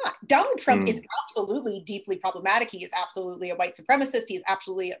 absolutely not. Donald Trump is absolutely deeply problematic. He is absolutely a white supremacist. He is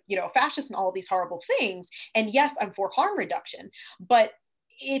absolutely, a fascist and all these horrible things. And yes, I'm for harm reduction, but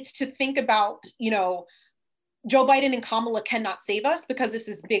it's to think about, Joe Biden and Kamala cannot save us because this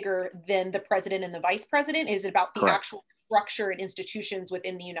is bigger than the president and the vice president. It is about the actual structure and institutions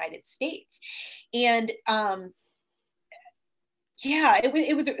within the United States. And Yeah,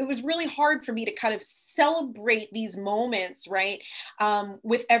 it was really hard for me to kind of celebrate these moments, right,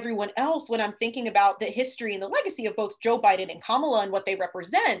 with everyone else when I'm thinking about the history and the legacy of both Joe Biden and Kamala and what they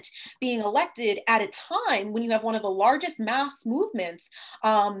represent, being elected at a time when you have one of the largest mass movements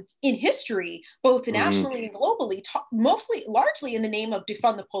in history, both nationally and globally, largely in the name of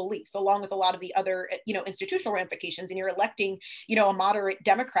defund the police, along with a lot of the other, institutional ramifications. And you're electing, a moderate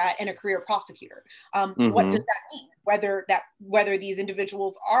Democrat and a career prosecutor. What does that mean? Whether these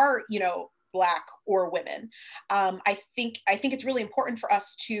individuals are, Black or women. I think it's really important for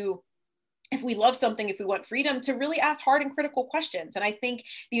us to, if we love something, if we want freedom, to really ask hard and critical questions. And I think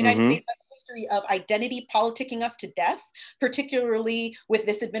the United States has a history of identity politicking us to death, particularly with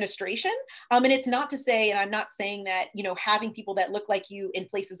this administration. And it's not to say, and I'm not saying that, having people that look like you in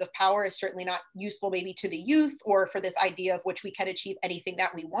places of power is certainly not useful maybe to the youth or for this idea of which we can achieve anything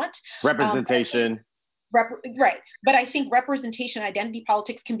that we want. Representation. Right. But I think representation, identity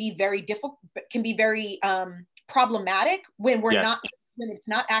politics can be very difficult, can be very problematic when we're not, when it's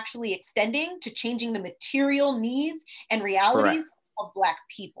not actually extending to changing the material needs and realities of Black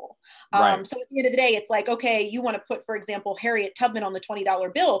people. So at the end of the day, it's like, okay, you want to put, for example, Harriet Tubman on the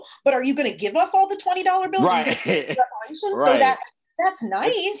 $20 bill, but are you going to give us all the $20 bills? Are you going to give reparations? So that's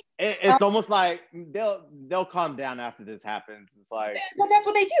nice. It's almost like they'll calm down after this happens. It's like, but that's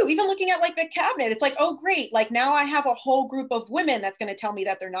what they do. Even looking at like the cabinet, it's like, oh great, like now I have a whole group of women that's going to tell me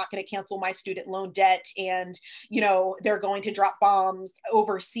that they're not going to cancel my student loan debt, and they're going to drop bombs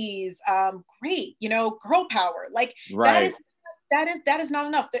overseas. Great, girl power. Like that is not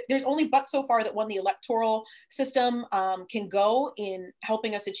enough. There's only but so far that the electoral system can go in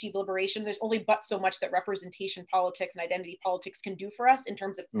helping us achieve liberation. There's only but so much that representation politics and identity politics can do for us in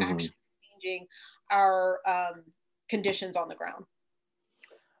terms of actually changing our conditions on the ground.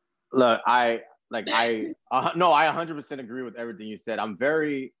 Look, I 100% agree with everything you said. I'm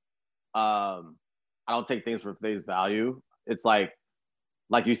very, I don't take things for face value. It's like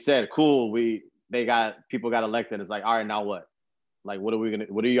you said, cool. People got elected. It's like, all right, now what? Like, what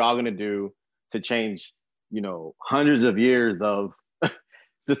are y'all gonna do to change, hundreds of years of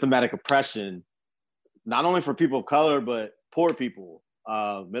systematic oppression, not only for people of color, but poor people,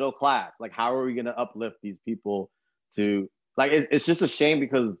 middle class? Like, how are we gonna uplift these people to, like, it's just a shame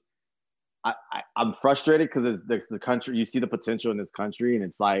because I'm frustrated because it's the country, you see the potential in this country, and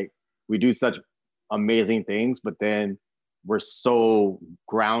it's like, we do such amazing things, but then we're so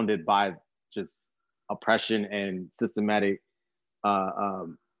grounded by just oppression and systematic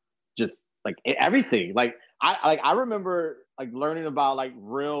just like everything. Like I remember like learning about like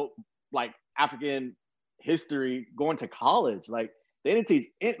real like African history going to college. Like they didn't teach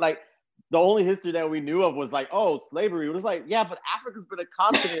it. Like the only history that we knew of was like, oh, slavery. It was like, yeah, but Africa's been a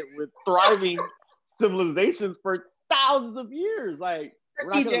continent with thriving civilizations for thousands of years. Like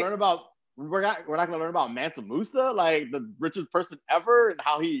we're not gonna learn about Mansa Musa, like the richest person ever, and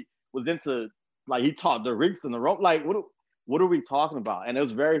how he was into, like, he taught the Greeks and the Rome. Like what are we talking about? And it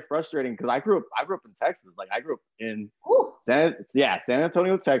was very frustrating because I grew up in Texas. Like I grew up in San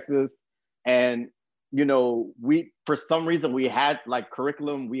Antonio, Texas. And, for some reason we had like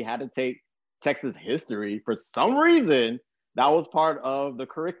curriculum, we had to take Texas history. For some reason, that was part of the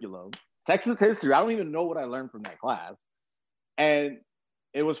curriculum. Texas history, I don't even know what I learned from that class. And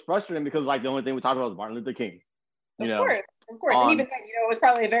it was frustrating because like the only thing we talked about was Martin Luther King. Of course. And even then, it was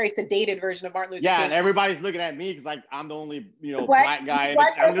probably a very sedated version of Martin Luther King. Yeah, and everybody's looking at me because like I'm the only, black guy. And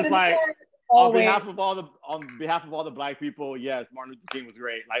I'm just like, on behalf of all the Black people, yes, Martin Luther King was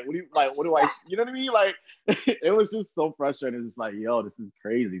great. Like, what do I, you know what I mean? Like, it was just so frustrating. It's like, yo, this is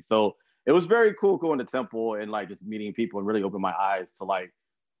crazy. So it was very cool going to Temple and like just meeting people and really opened my eyes to like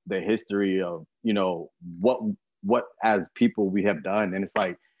the history of, what as people we have done. And it's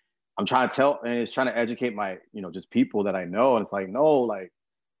like, I'm trying to tell, and it's trying to educate my, just people that I know. And it's like, no, like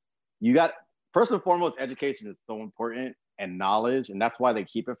you got, first and foremost, education is so important, and knowledge. And that's why they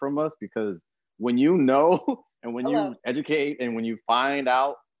keep it from us, because when you know, and when you educate, and when you find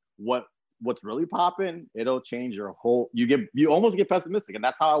out what's really popping, it'll change your whole, you almost get pessimistic. And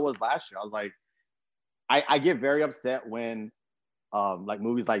that's how I was last year. I was like, I get very upset when like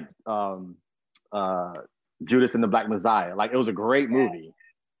movies like Judas and the Black Messiah, like it was a great movie.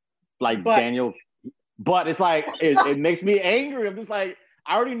 Like Daniel, but it's like, it makes me angry. I'm just like,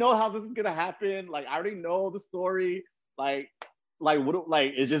 I already know how this is gonna happen. Like I already know the story. Like what?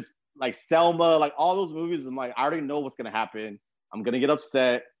 Like it's just like Selma. Like all those movies. I'm like, I already know what's gonna happen. I'm gonna get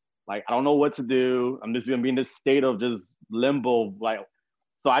upset. Like I don't know what to do. I'm just gonna be in this state of just limbo. Like,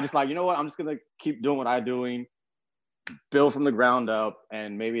 so I just like, you know what? I'm just gonna keep doing what I'm doing. Build from the ground up,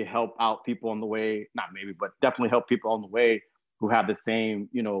 and maybe help out people on the way. Not maybe, but definitely help people on the way who have the same,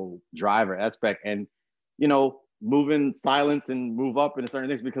 you know, drive or aspect, and, you know, move in silence and move up in certain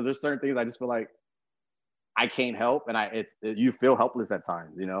things, because there's certain things I just feel like I can't help, and you feel helpless at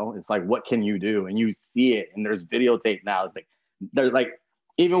times, you know. It's like, what can you do? And you see it, and there's videotape now. It's like, there's like,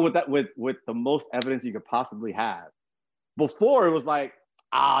 even with that, with the most evidence you could possibly have. Before, it was like,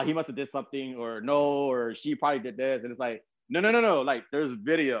 he must have did something, or no, or she probably did this, and it's like, no. Like, there's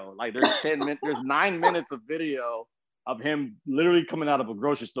video, like there's 10 minutes, there's 9 minutes of video of him literally coming out of a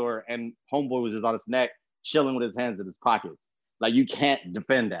grocery store, and homeboy was just on his neck, chilling with his hands in his pockets. Like, you can't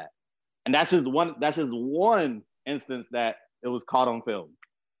defend that. And that's just one instance that it was caught on film.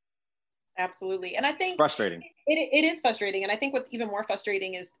 Absolutely. And I think frustrating. It is frustrating. And I think what's even more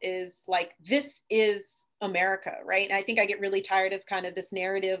frustrating is like, this is America, right? And I think I get really tired of kind of this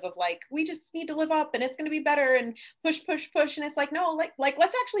narrative of like, we just need to live up and it's going to be better, and push. And it's like, no, like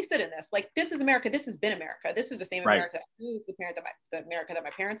let's actually sit in this. Like, this is America. This has been America. This is the same America. This is the America that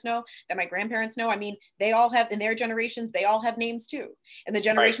my parents know, that my grandparents know. I mean, they all have, in their generations, they all have names too. And the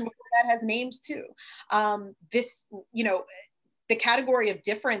generation before that has names too. This, you know, the category of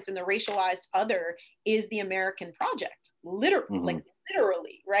difference and the racialized other is the American project,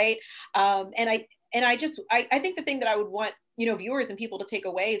 literally, right? And I think the thing that I would want, you know, viewers and people to take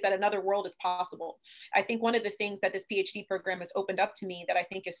away is that another world is possible. I think one of the things that this PhD program has opened up to me that I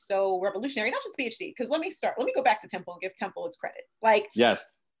think is so revolutionary, not just PhD, because let me go back to Temple and give Temple its credit. Like, yes,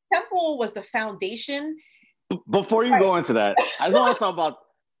 Temple was the foundation. Before you go into that, I just want to talk about,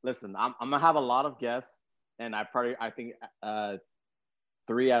 listen, I'm gonna have a lot of guests, and I think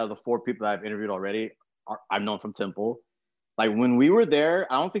 3 out of the 4 people that I've interviewed already I've known from Temple. Like, when we were there,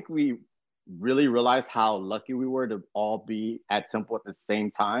 I don't think we really realized how lucky we were to all be at Temple at the same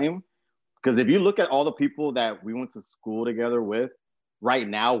time. Because if you look at all the people that we went to school together with right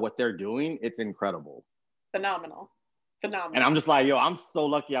now, what they're doing, it's incredible. Phenomenal. And I'm just like, yo, I'm so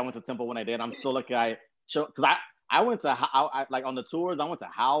lucky I went to Temple when I did. I'm so lucky because I went to, like, on the tours, I went to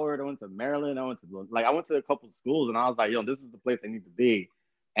Howard, I went to Maryland, I went to a couple of schools, and I was like, yo, this is the place I need to be.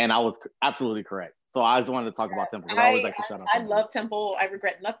 And I was absolutely correct. So I just wanted to talk about Temple. I always like to shout out Temple. I love Temple. I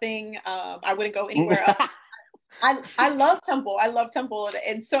regret nothing. I wouldn't go anywhere else. I love Temple. I love Temple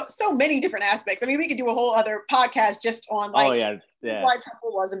in so many different aspects. I mean, we could do a whole other podcast just on, like, that's why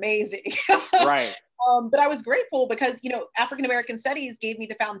Temple was amazing. Right. But I was grateful because, you know, African American studies gave me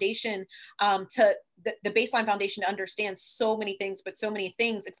the foundation, to the baseline foundation to understand so many things,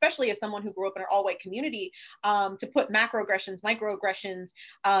 especially as someone who grew up in an all-white community, to put macroaggressions, microaggressions,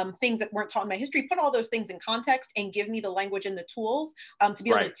 things that weren't taught in my history, put all those things in context and give me the language and the tools to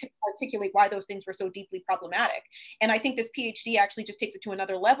be able to articulate why those things were so deeply problematic. And I think this PhD actually just takes it to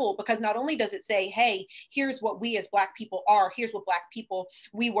another level, because not only does it say, hey, here's what we as Black people are, here's what Black people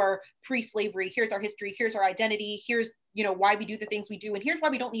we were pre-slavery, here's our history, here's our identity, here's, you know, why we do the things we do, and here's why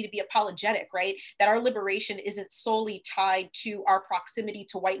we don't need to be apologetic, right? That our liberation isn't solely tied to our proximity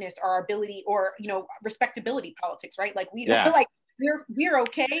to whiteness or our ability, or, you know, respectability politics, right? Like, we're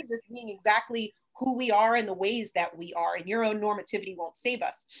okay just being exactly who we are in the ways that we are, and your own normativity won't save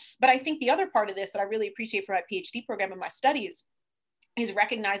us. But I think the other part of this that I really appreciate for my PhD program and my studies is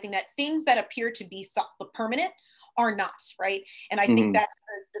recognizing that things that appear to be permanent are not, right? And I think that's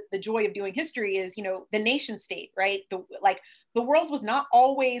the joy of doing history is, you know, the nation state, right? The world was not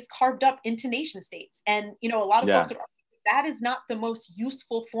always carved up into nation states. And, you know, a lot of folks are, that is not the most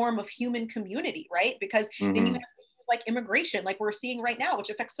useful form of human community, right? Because then you have issues like immigration, like we're seeing right now, which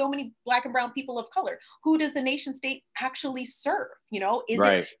affects so many Black and brown people of color. Who does the nation state actually serve? You know, is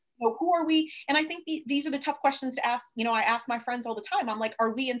it, know, who are we? And I think these are the tough questions to ask. You know, I ask my friends all the time, I'm like, are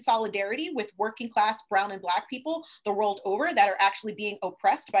we in solidarity with working class brown and Black people the world over that are actually being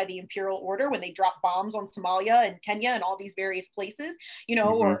oppressed by the imperial order when they drop bombs on Somalia and Kenya and all these various places, you know,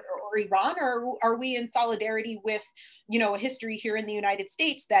 or Iran? Or are we in solidarity with, you know, a history here in the United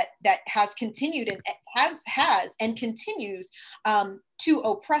States that has continued and has and continues to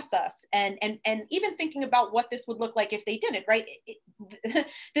oppress us, and even thinking about what this would look like if they didn't, right?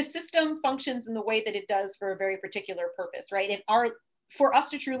 The system functions in the way that it does for a very particular purpose, right? And for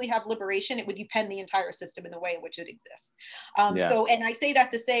us to truly have liberation, it would depend the entire system in the way in which it exists. So, and I say that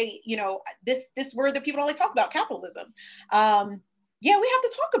to say, you know, this word that people only talk about, capitalism. Yeah, we have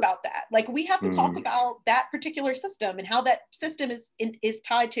to talk about that. Like, we have to talk about that particular system and how that system is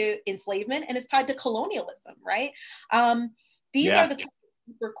tied to enslavement and is tied to colonialism, right? These are the type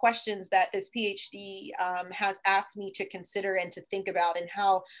of deeper questions that this PhD has asked me to consider and to think about, and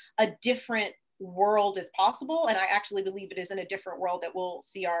how a different world is possible. And I actually believe it is in a different world that we'll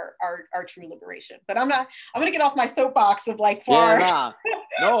see our true liberation. But I'm going to get off my soapbox of like far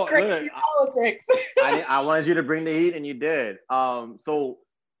no, crazy politics. I wanted you to bring the heat and you did. So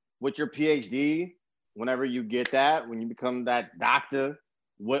with your PhD, whenever you get that, when you become that doctor,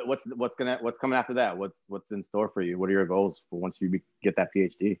 what's coming after that? What's in store for you? What are your goals for once you get that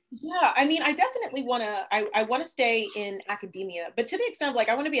PhD? Yeah, I mean, I definitely want to. I want to stay in academia, but to the extent of like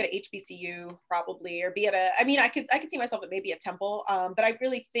I want to be at a HBCU probably, or be at a. I mean, I could see myself at maybe a Temple, but I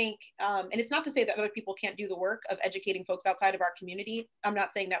really think, and it's not to say that other people can't do the work of educating folks outside of our community. I'm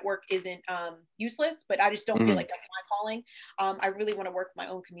not saying that work isn't useless, but I just don't feel like that's my calling. I really want to work with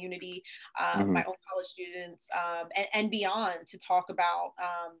my own community, my own college students, and beyond to talk about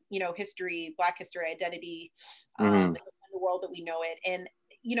history, Black history, identity, in the world that we know it. And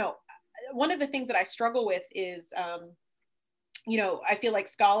one of the things that I struggle with is I feel like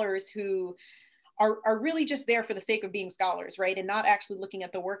scholars who are really just there for the sake of being scholars, right? And not actually looking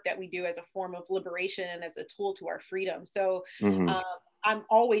at the work that we do as a form of liberation and as a tool to our freedom. So I'm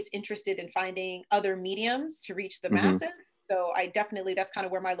always interested in finding other mediums to reach the masses. So that's kind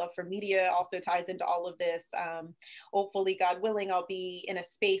of where my love for media also ties into all of this. Hopefully, God willing, I'll be in a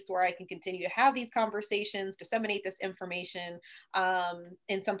space where I can continue to have these conversations, disseminate this information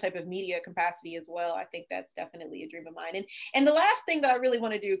in some type of media capacity as well. I think that's definitely a dream of mine. And the last thing that I really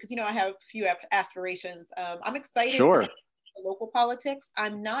want to do, because I have a few aspirations. I'm excited to get into local politics.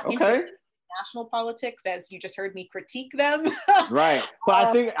 I'm not interested in national politics, as you just heard me critique them. Right.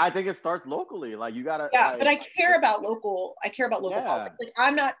 But I think it starts locally. Like you gotta. Yeah, but I care about local politics. Like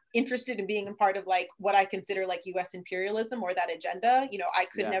I'm not interested in being a part of like what I consider like US imperialism or that agenda. I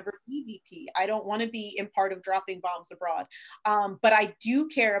could never be VP. I don't want to be in part of dropping bombs abroad. But I do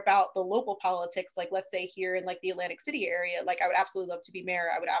care about the local politics, like let's say here in like the Atlantic City area. Like I would absolutely love to be mayor.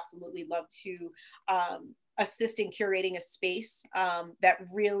 I would absolutely love to assist in curating a space that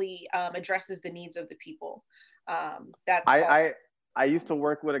really addresses the needs of the people. I used to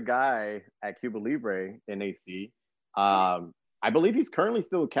work with a guy at Cuba Libre in AC. I believe he's currently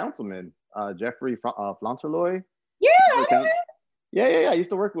still a councilman, Jeffrey Flanterloy. Yeah, I know him. Yeah. I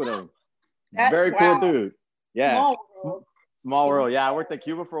used to work with him. Very cool dude. Yeah. Small world. Yeah, I worked at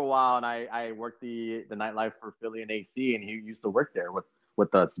Cuba for a while, and I worked the nightlife for Philly and AC, and he used to work there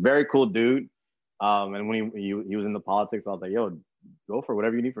with us. Very cool dude. And when he was into politics, I was like, yo, go for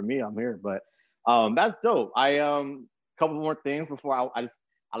whatever you need from me. I'm here. But that's dope. Couple more things before I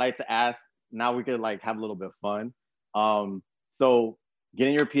like to ask. Now we could like have a little bit of fun. So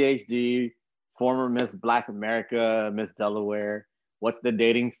getting your PhD, former Miss Black America, Miss Delaware, what's the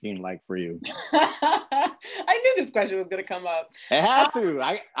dating scene like for you? I knew this question was going to come up. It had to.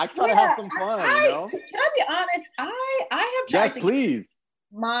 I try to have some fun. Can I be honest? I have tried to keep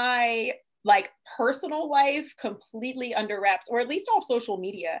my like personal life completely under wraps, or at least off social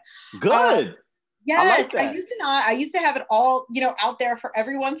media. Good. Yes, I used to not. I used to have it all, out there for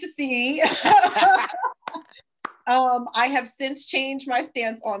everyone to see. I have since changed my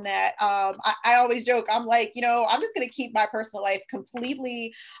stance on that. I always joke, I'm like, I'm just going to keep my personal life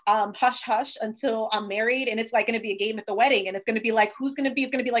completely hush hush until I'm married. And it's like going to be a game at the wedding. And it's going to be like, it's going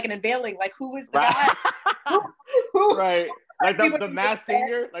to be like an unveiling. Like, who is the guy? who, right. Like the masked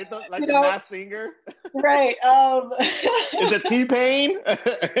singer, the masked singer. Right. Is it T-Pain?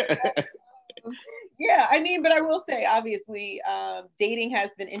 Yeah, I mean, but I will say, obviously, dating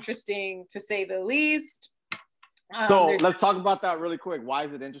has been interesting to say the least. So let's talk about that really quick. Why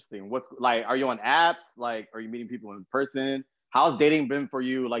is it interesting? What's like, are you on apps? Like, are you meeting people in person? How's dating been for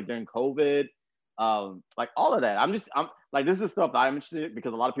you, like during COVID? Like all of that. I'm like, this is stuff that I'm interested in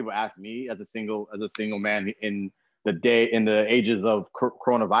because a lot of people ask me as a single man in the ages of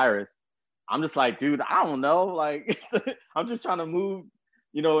coronavirus. I'm just like, dude, I don't know. Like, I'm just trying to move,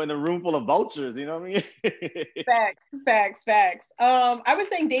 in a room full of vultures, you know what I mean? Facts. I was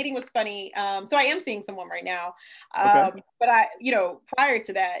saying dating was funny. So I am seeing someone right now. But prior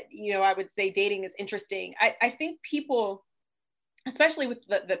to that, I would say dating is interesting. I think people, especially with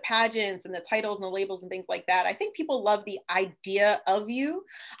the pageants and the titles and the labels and things like that, I think people love the idea of you.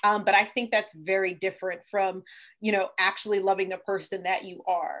 But I think that's very different from, actually loving the person that you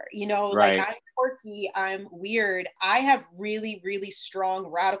are, right. Like I'm quirky, I'm weird. I have really, really strong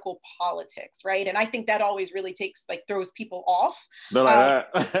radical politics, right? And I think that always really throws people off. They're like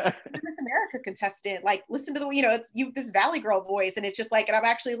Miss America contestant, like listen to the, it's you, this Valley Girl voice. And it's just like, and I'm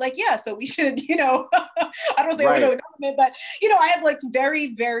actually like, yeah, so we should, I don't say right. The government, but, I have like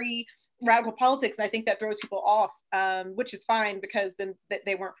very, very radical politics. And I think that throws people off, which is fine because then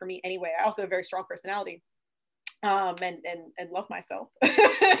they weren't for me anyway. I also have a very strong personality. and love myself.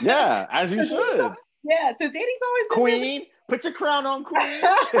 Yeah, as you should. Yeah, so dating's always been queen. Really... Put your crown on, queen. So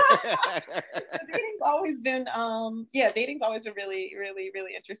dating's always been really, really,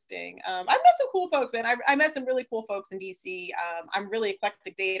 really interesting. I've met some cool folks, man. I met some really cool folks in DC. I'm really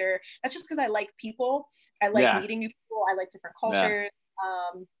eclectic dater. That's just because I like people. I like meeting new people. I like different cultures.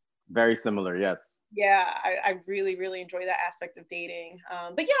 Very similar, yes. Yeah, I really, really enjoy that aspect of dating.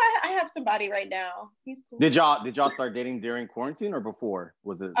 But yeah, I have somebody right now. He's cool. Did y'all start dating during quarantine or before?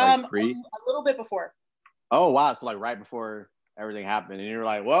 Was it like pre? A little bit before. Oh wow, so like right before everything happened, and you were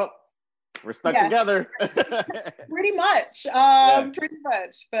like, "Well, we're stuck together." Pretty much, pretty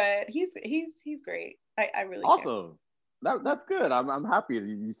much. But he's great. I really awesome. That's good. I'm happy.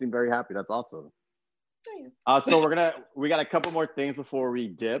 You seem very happy. That's awesome. So we got a couple more things before we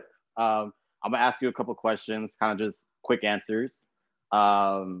dip. I'm gonna ask you a couple questions, kind of just quick answers.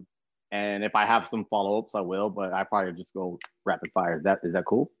 And if I have some follow-ups, I will, but I probably just go rapid fire. Is that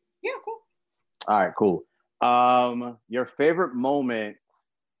cool? Yeah, cool. All right, cool. Your favorite moment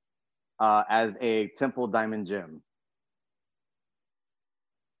as a Temple Diamond Gem?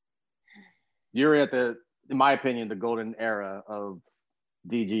 You're at in my opinion, the golden era of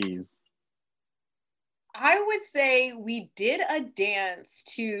DGs. I would say we did a dance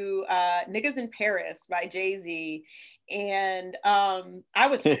to Niggas in Paris by Jay-Z. And I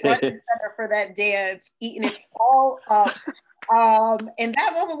was front and center for that dance, eating it all up. And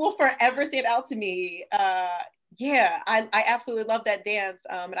that moment will forever stand out to me. Yeah, I absolutely love that dance.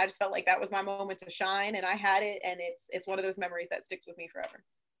 And I just felt like that was my moment to shine, and I had it. And it's one of those memories that sticks with me forever.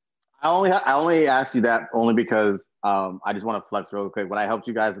 I only asked you that only because I just want to flex real quick. When I helped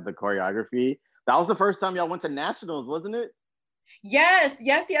you guys with the choreography, that was the first time y'all went to nationals, wasn't it? Yes. And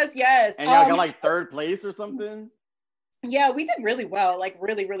y'all got like third place or something. Yeah, we did really well, like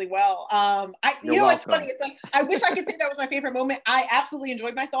really, really well. It's funny. It's like, I wish I could say that was my favorite moment. I absolutely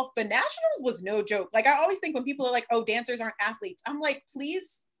enjoyed myself, but nationals was no joke. Like, I always think when people are like, oh, dancers aren't athletes, I'm like,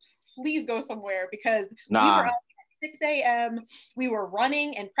 please go somewhere, because we were up at 6 a.m. We were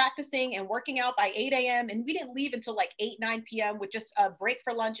running and practicing and working out by 8 a.m. And we didn't leave until like 9 p.m. with just a break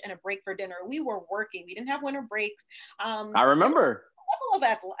for lunch and a break for dinner. We were working. We didn't have winter breaks. I remember.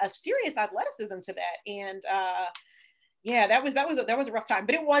 Level of serious athleticism to that. And yeah, that was a rough time,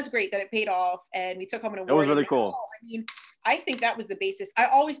 but it was great that it paid off and we took home an award. It was really cool. I mean, I think that was the basis. I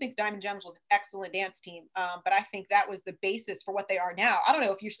always think Diamond Gems was an excellent dance team, but I think that was the basis for what they are now. I don't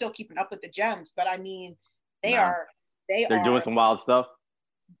know if you're still keeping up with the Gems, but I mean, they're doing some wild stuff.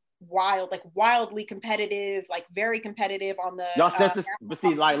 Wildly competitive, like very competitive on the. Y'all set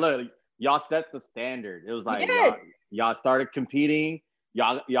look, y'all set the standard. It was like y'all started competing.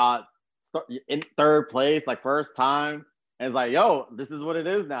 Y'all in third place, like first time, and it's like, yo, this is what it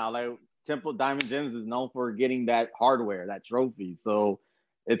is now. Like Temple Diamond Gems is known for getting that hardware, that trophy. So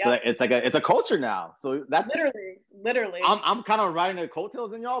it's it's a culture now. So that's literally. I'm kind of riding the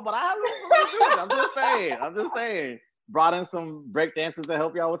coattails in y'all, but I haven't really do it. I'm just saying. Brought in some break dancers to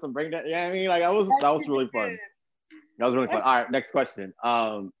help y'all with some break dance. Yeah, I mean, like that was really fun. That was really fun. All right, next question.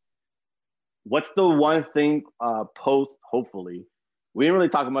 What's the one thing post? Hopefully, we didn't really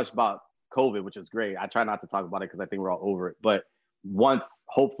talk much about COVID, which is great. I try not to talk about it because I think we're all over it. But once,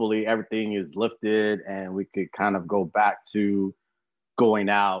 hopefully, everything is lifted and we could kind of go back to going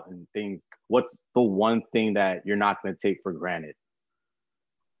out and things, what's the one thing that you're not going to take for granted?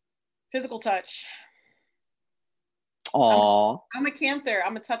 Physical touch. Aww. I'm a Cancer.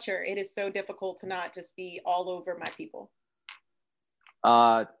 I'm a toucher. It is so difficult to not just be all over my people.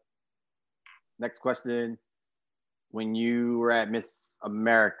 Next question. When you were at Miss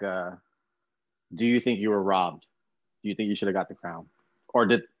America, do you think you were robbed? Do you think you should have got the crown? Or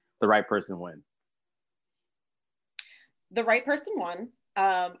did the right person win? The right person won.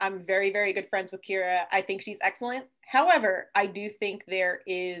 I'm very, very good friends with Kira. I think she's excellent. However, I do think there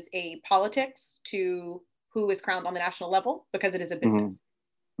is a politics to who is crowned on the national level because it is a business.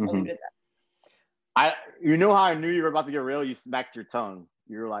 Mm-hmm. You know how I knew you were about to get real? You smacked your tongue.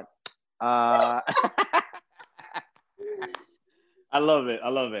 You were like, I love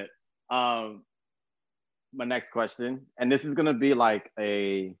it. My next question, and this is gonna be like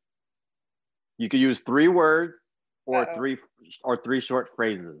you could use 3 words or three short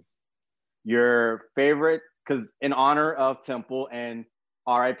phrases. Your favorite, because in honor of Temple and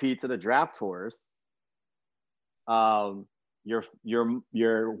RIP to the draft horse, your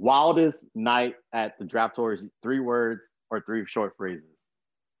wildest night at the draft horse, 3 words or 3 short phrases.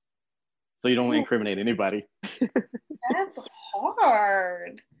 So you don't incriminate anybody. That's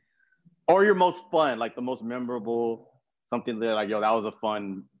hard. Or your most fun, like the most memorable, something that like, yo, that was a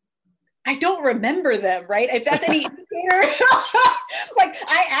fun I don't remember them, right? If that's any indicator, like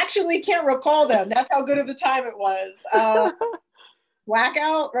I actually can't recall them. That's how good of a time it was.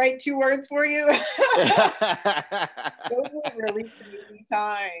 Blackout, right? 2 words for you. Those were really crazy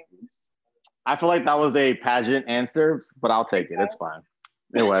times. I feel like that was a pageant answer, but I'll take it. It's fine.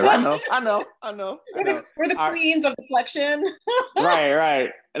 It was. I know. We're the queens of deflection. Right.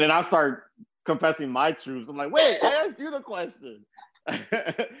 And then I start confessing my truths. I'm like, wait, I asked you the question.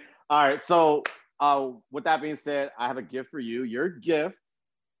 All right. So with that being said, I have a gift for you. Your gift,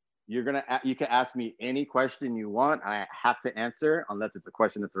 you can ask me any question you want. I have to answer unless it's a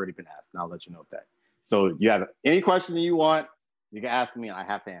question that's already been asked. And I'll let you know that. So you have any question you want, you can ask me and I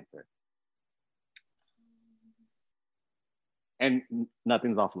have to answer. And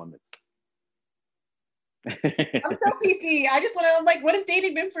nothing's off limits. I'm so PC. I just want to, like, what has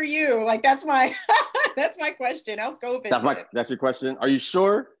dating been for you? Like, that's my that's my question. How's COVID? That's your question. Are you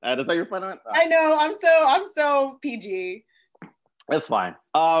sure? Is that your final? I know. I'm so PG. That's fine.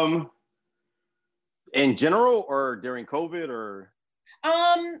 In general or during COVID or?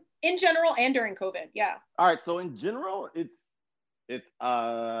 In general and during COVID, yeah. All right. So in general, it's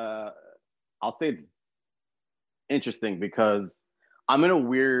I'll say it's interesting because I'm in a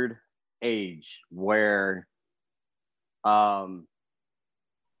weird age where there's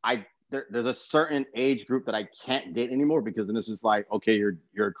a certain age group that I can't date anymore because then it's just like, okay,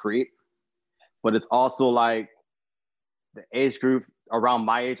 you're a creep. But it's also like the age group around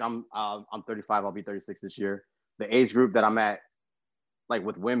my age, I'm 35, I'll be 36 this year. The age group that I'm at, like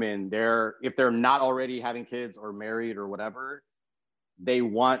with women, if they're not already having kids or married or whatever, they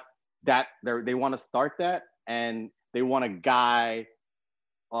want to start that, and they want a guy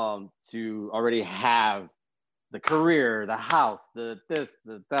to already have the career, the house, the this,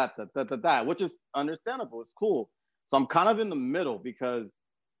 the that, which is understandable. It's cool. So I'm kind of in the middle because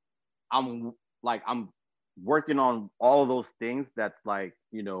I'm working on all of those things that's like,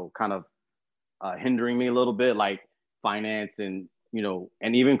 kind of hindering me a little bit, like finance and,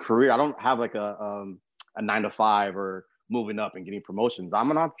 and even career. I don't have like a 9-to-5 or moving up and getting promotions.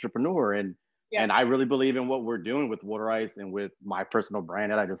 I'm an entrepreneur and I really believe in what we're doing with Water Ice and with my personal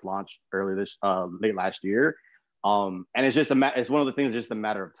brand that I just launched late last year. And it's just it's one of the things, just a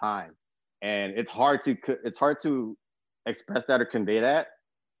matter of time. And it's hard to express that or convey that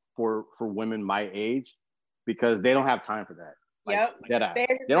for women my age, because they don't have time for that. They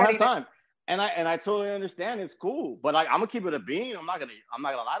don't have time. And I totally understand. It's cool, but like, I'm gonna keep it a bean. I'm not gonna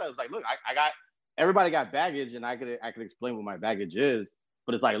lie to it. It's like, look, everybody got baggage, and I could explain what my baggage is.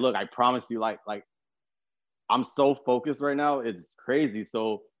 But it's like, look, I promise you, like I'm so focused right now. It's crazy.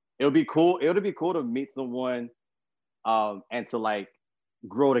 So it would be cool to meet someone, and to like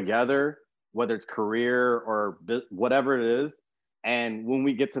grow together, whether it's career or whatever it is. And when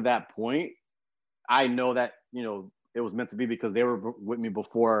we get to that point, I know that, it was meant to be because they were with me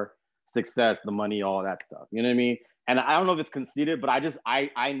before success, the money, all that stuff. You know what I mean? And I don't know if it's conceited, but I know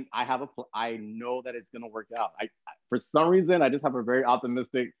that it's going to work out. For some reason, I just have a very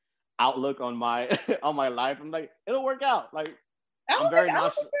optimistic outlook on my on my life. I'm like, it'll work out. Like, I don't think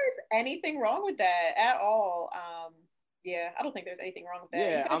there's anything wrong with that at all. I don't think there's anything wrong with that.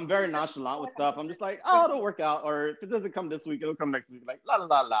 Yeah, I'm very nonchalant with stuff. I'm just like, oh, it'll work out. Or if it doesn't come this week, it'll come next week. Like, la la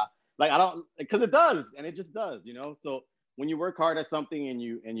la la. Like, I don't, because it does, and it just does, So when you work hard at something and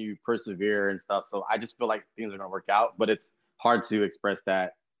you persevere and stuff, so I just feel like things are gonna work out. But it's hard to express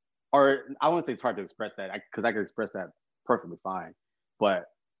that, or I wouldn't say it's hard to express that, because I can express that perfectly fine. But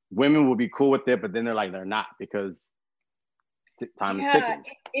women will be cool with it, but then they're not, because time is ticking.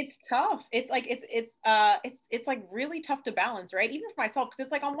 It's tough. It's like it's like really tough to balance, right? Even for myself, because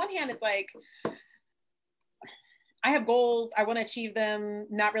it's like on one hand, it's like I have goals, I want to achieve them,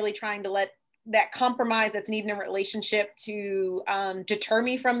 not really trying to let that compromise that's needed in a relationship to deter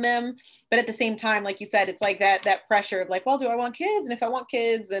me from them. But at the same time, like you said, it's like that pressure of like, well, do I want kids? And if I want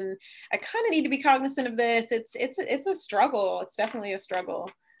kids, then I kind of need to be cognizant of this. It's a struggle. It's definitely a struggle.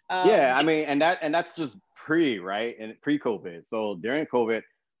 Yeah, I mean, and that's just right? And pre-COVID. So during COVID,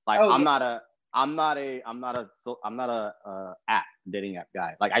 like, I'm not a app dating app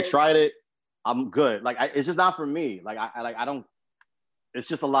guy. Like, I tried it. I'm good. Like, it's just not for me. Like, I don't, it's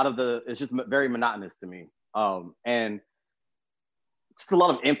just it's just very monotonous to me. And just a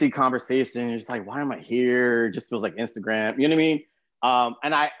lot of empty conversation. You're just like, why am I here? It just feels like Instagram. You know what I mean?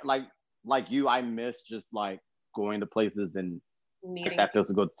 And I like you, I miss just like going to places and that feels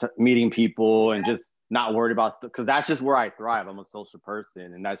good, meeting people and just not worried about stuff, because that's just where I thrive. I'm a social person,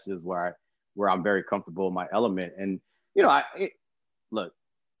 and that's just where I'm very comfortable in my element. And look,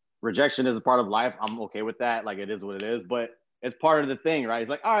 rejection is a part of life. I'm okay with that. Like, it is what it is. But it's part of the thing, right? It's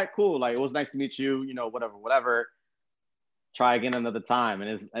like, all right, cool. Like, it was nice to meet you, you know, whatever. Try again another time.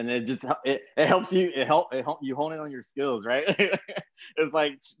 And it just, it helps you, it help you hone in on your skills, right? It's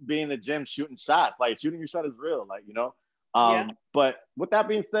like being in the gym, shooting shots, like shooting your shot is real, like, you know? But with that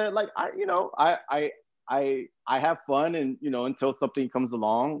being said, like, I have fun, and, you know, until something comes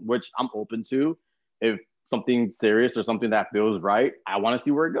along, which I'm open to, if something serious or something that feels right, I want to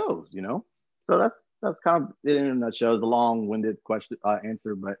see where it goes, you know? So that's kind of it in a nutshell. It's a long-winded question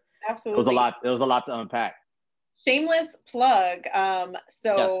answer, but absolutely, it was a lot to unpack. Shameless plug.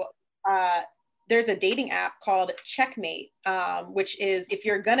 There's a dating app called Checkmate, which is if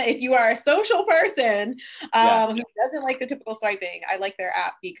you are a social person who doesn't like the typical swiping, I like their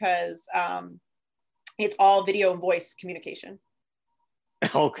app because it's all video and voice communication.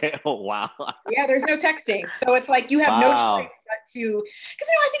 Okay. Oh, wow. Yeah, there's no texting. So it's like you have no choice but to, because, you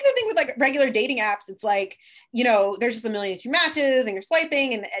know, I think the thing with like regular dating apps, it's like, you know, there's just a million and two matches and you're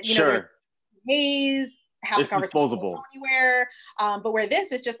swiping, and you know, there's ways have a conversation anywhere. But where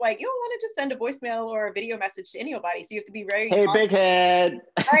this is just like, you don't want to just send a voicemail or a video message to anybody. So you have to be very big head.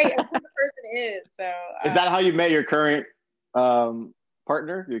 Right, who the person is. So is that how you met your current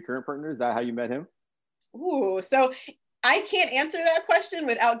partner? Your current partner? Is that how you met him? Ooh, so I can't answer that question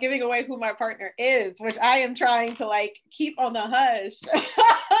without giving away who my partner is, which I am trying to like keep on the hush.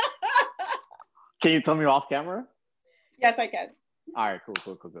 Can you tell me off camera? Yes, I can. All right, cool.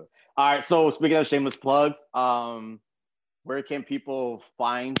 All right, so speaking of shameless plugs, where can people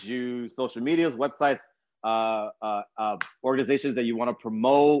find you? Social medias, websites, organizations that you want to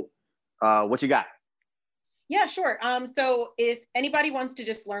promote? What you got? Yeah, sure. So if anybody wants to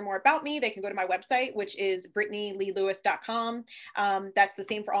just learn more about me, they can go to my website, which is BrittanyLeeLewis.com. That's the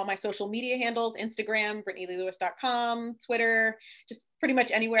same for all my social media handles: Instagram, BrittanyLeeLewis.com, Twitter, just pretty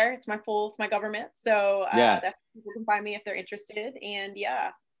much anywhere. It's my government. So that's where people can find me if they're interested. And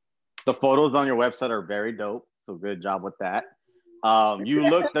the photos on your website are very dope. So good job with that. You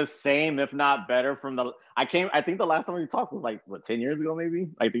look the same, if not better, from I think the last time we talked was like, what, 10 years ago, maybe?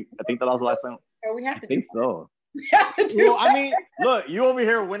 I think that was the last time. So we have to I think so. Well, I mean, look, you over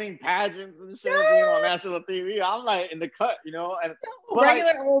here winning pageants and shit, being on national TV. I'm like in the cut, you know. And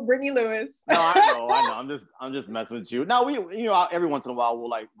regular old Brittany Lewis. No, I know. I'm just messing with you. Now you know, every once in a while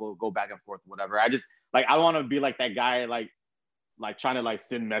we'll go back and forth, whatever. I just like, I don't want to be like that guy, like trying to like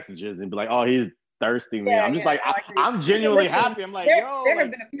send messages and be like, oh, he's thirsty me. I'm just like, I'm genuinely happy. I'm like, there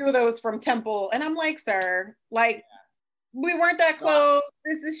have been a few of those from Temple, and I'm like, sir, like, we weren't that close.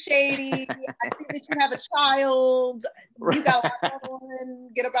 This is shady. I see that you have a child. You got a lot on.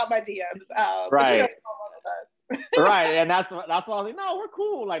 Get about my DMs. Right. Right. And that's why I was like, no, we're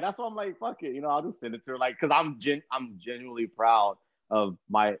cool. Like, that's why I'm like, fuck it. You know, I'll just send it to her. Like, because I'm genuinely proud of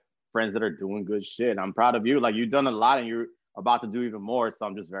my friends that are doing good shit. I'm proud of you. Like, you've done a lot and you're about to do even more. So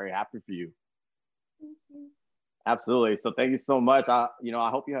I'm just very happy for you. Thank you. Absolutely. So thank you so much. I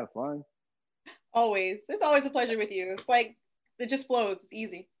hope you have fun. Always. It's always a pleasure with you. It's like, it just flows. It's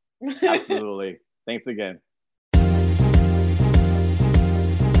easy. Absolutely. Thanks again.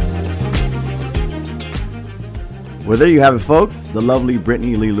 Well, there you have it, folks. The lovely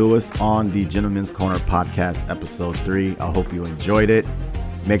Brittany Lee Lewis on the Gentleman's Corner Podcast, episode 3. I hope you enjoyed it.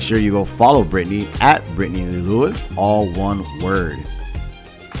 Make sure you go follow Brittany at Brittany Lee Lewis, all one word.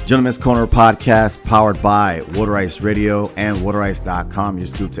 Gentleman's Corner Podcast, powered by Water Ice Radio and WaterIce.com, your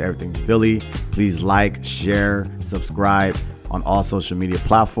scoop to everything Philly. Please like, share, subscribe on all social media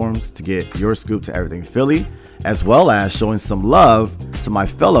platforms to get your scoop to everything Philly, as well as showing some love to my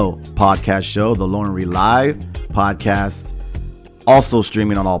fellow podcast show, the Lauren Reed Live podcast, also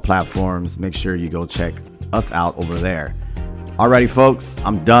streaming on all platforms. Make sure you go check us out over there. Alrighty, folks,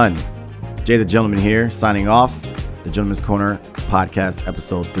 I'm done. Jay the Gentleman here, signing off. The Gentleman's Corner Podcast,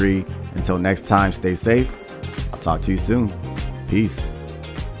 episode 3. Until next time, stay safe. I'll talk to you soon. Peace.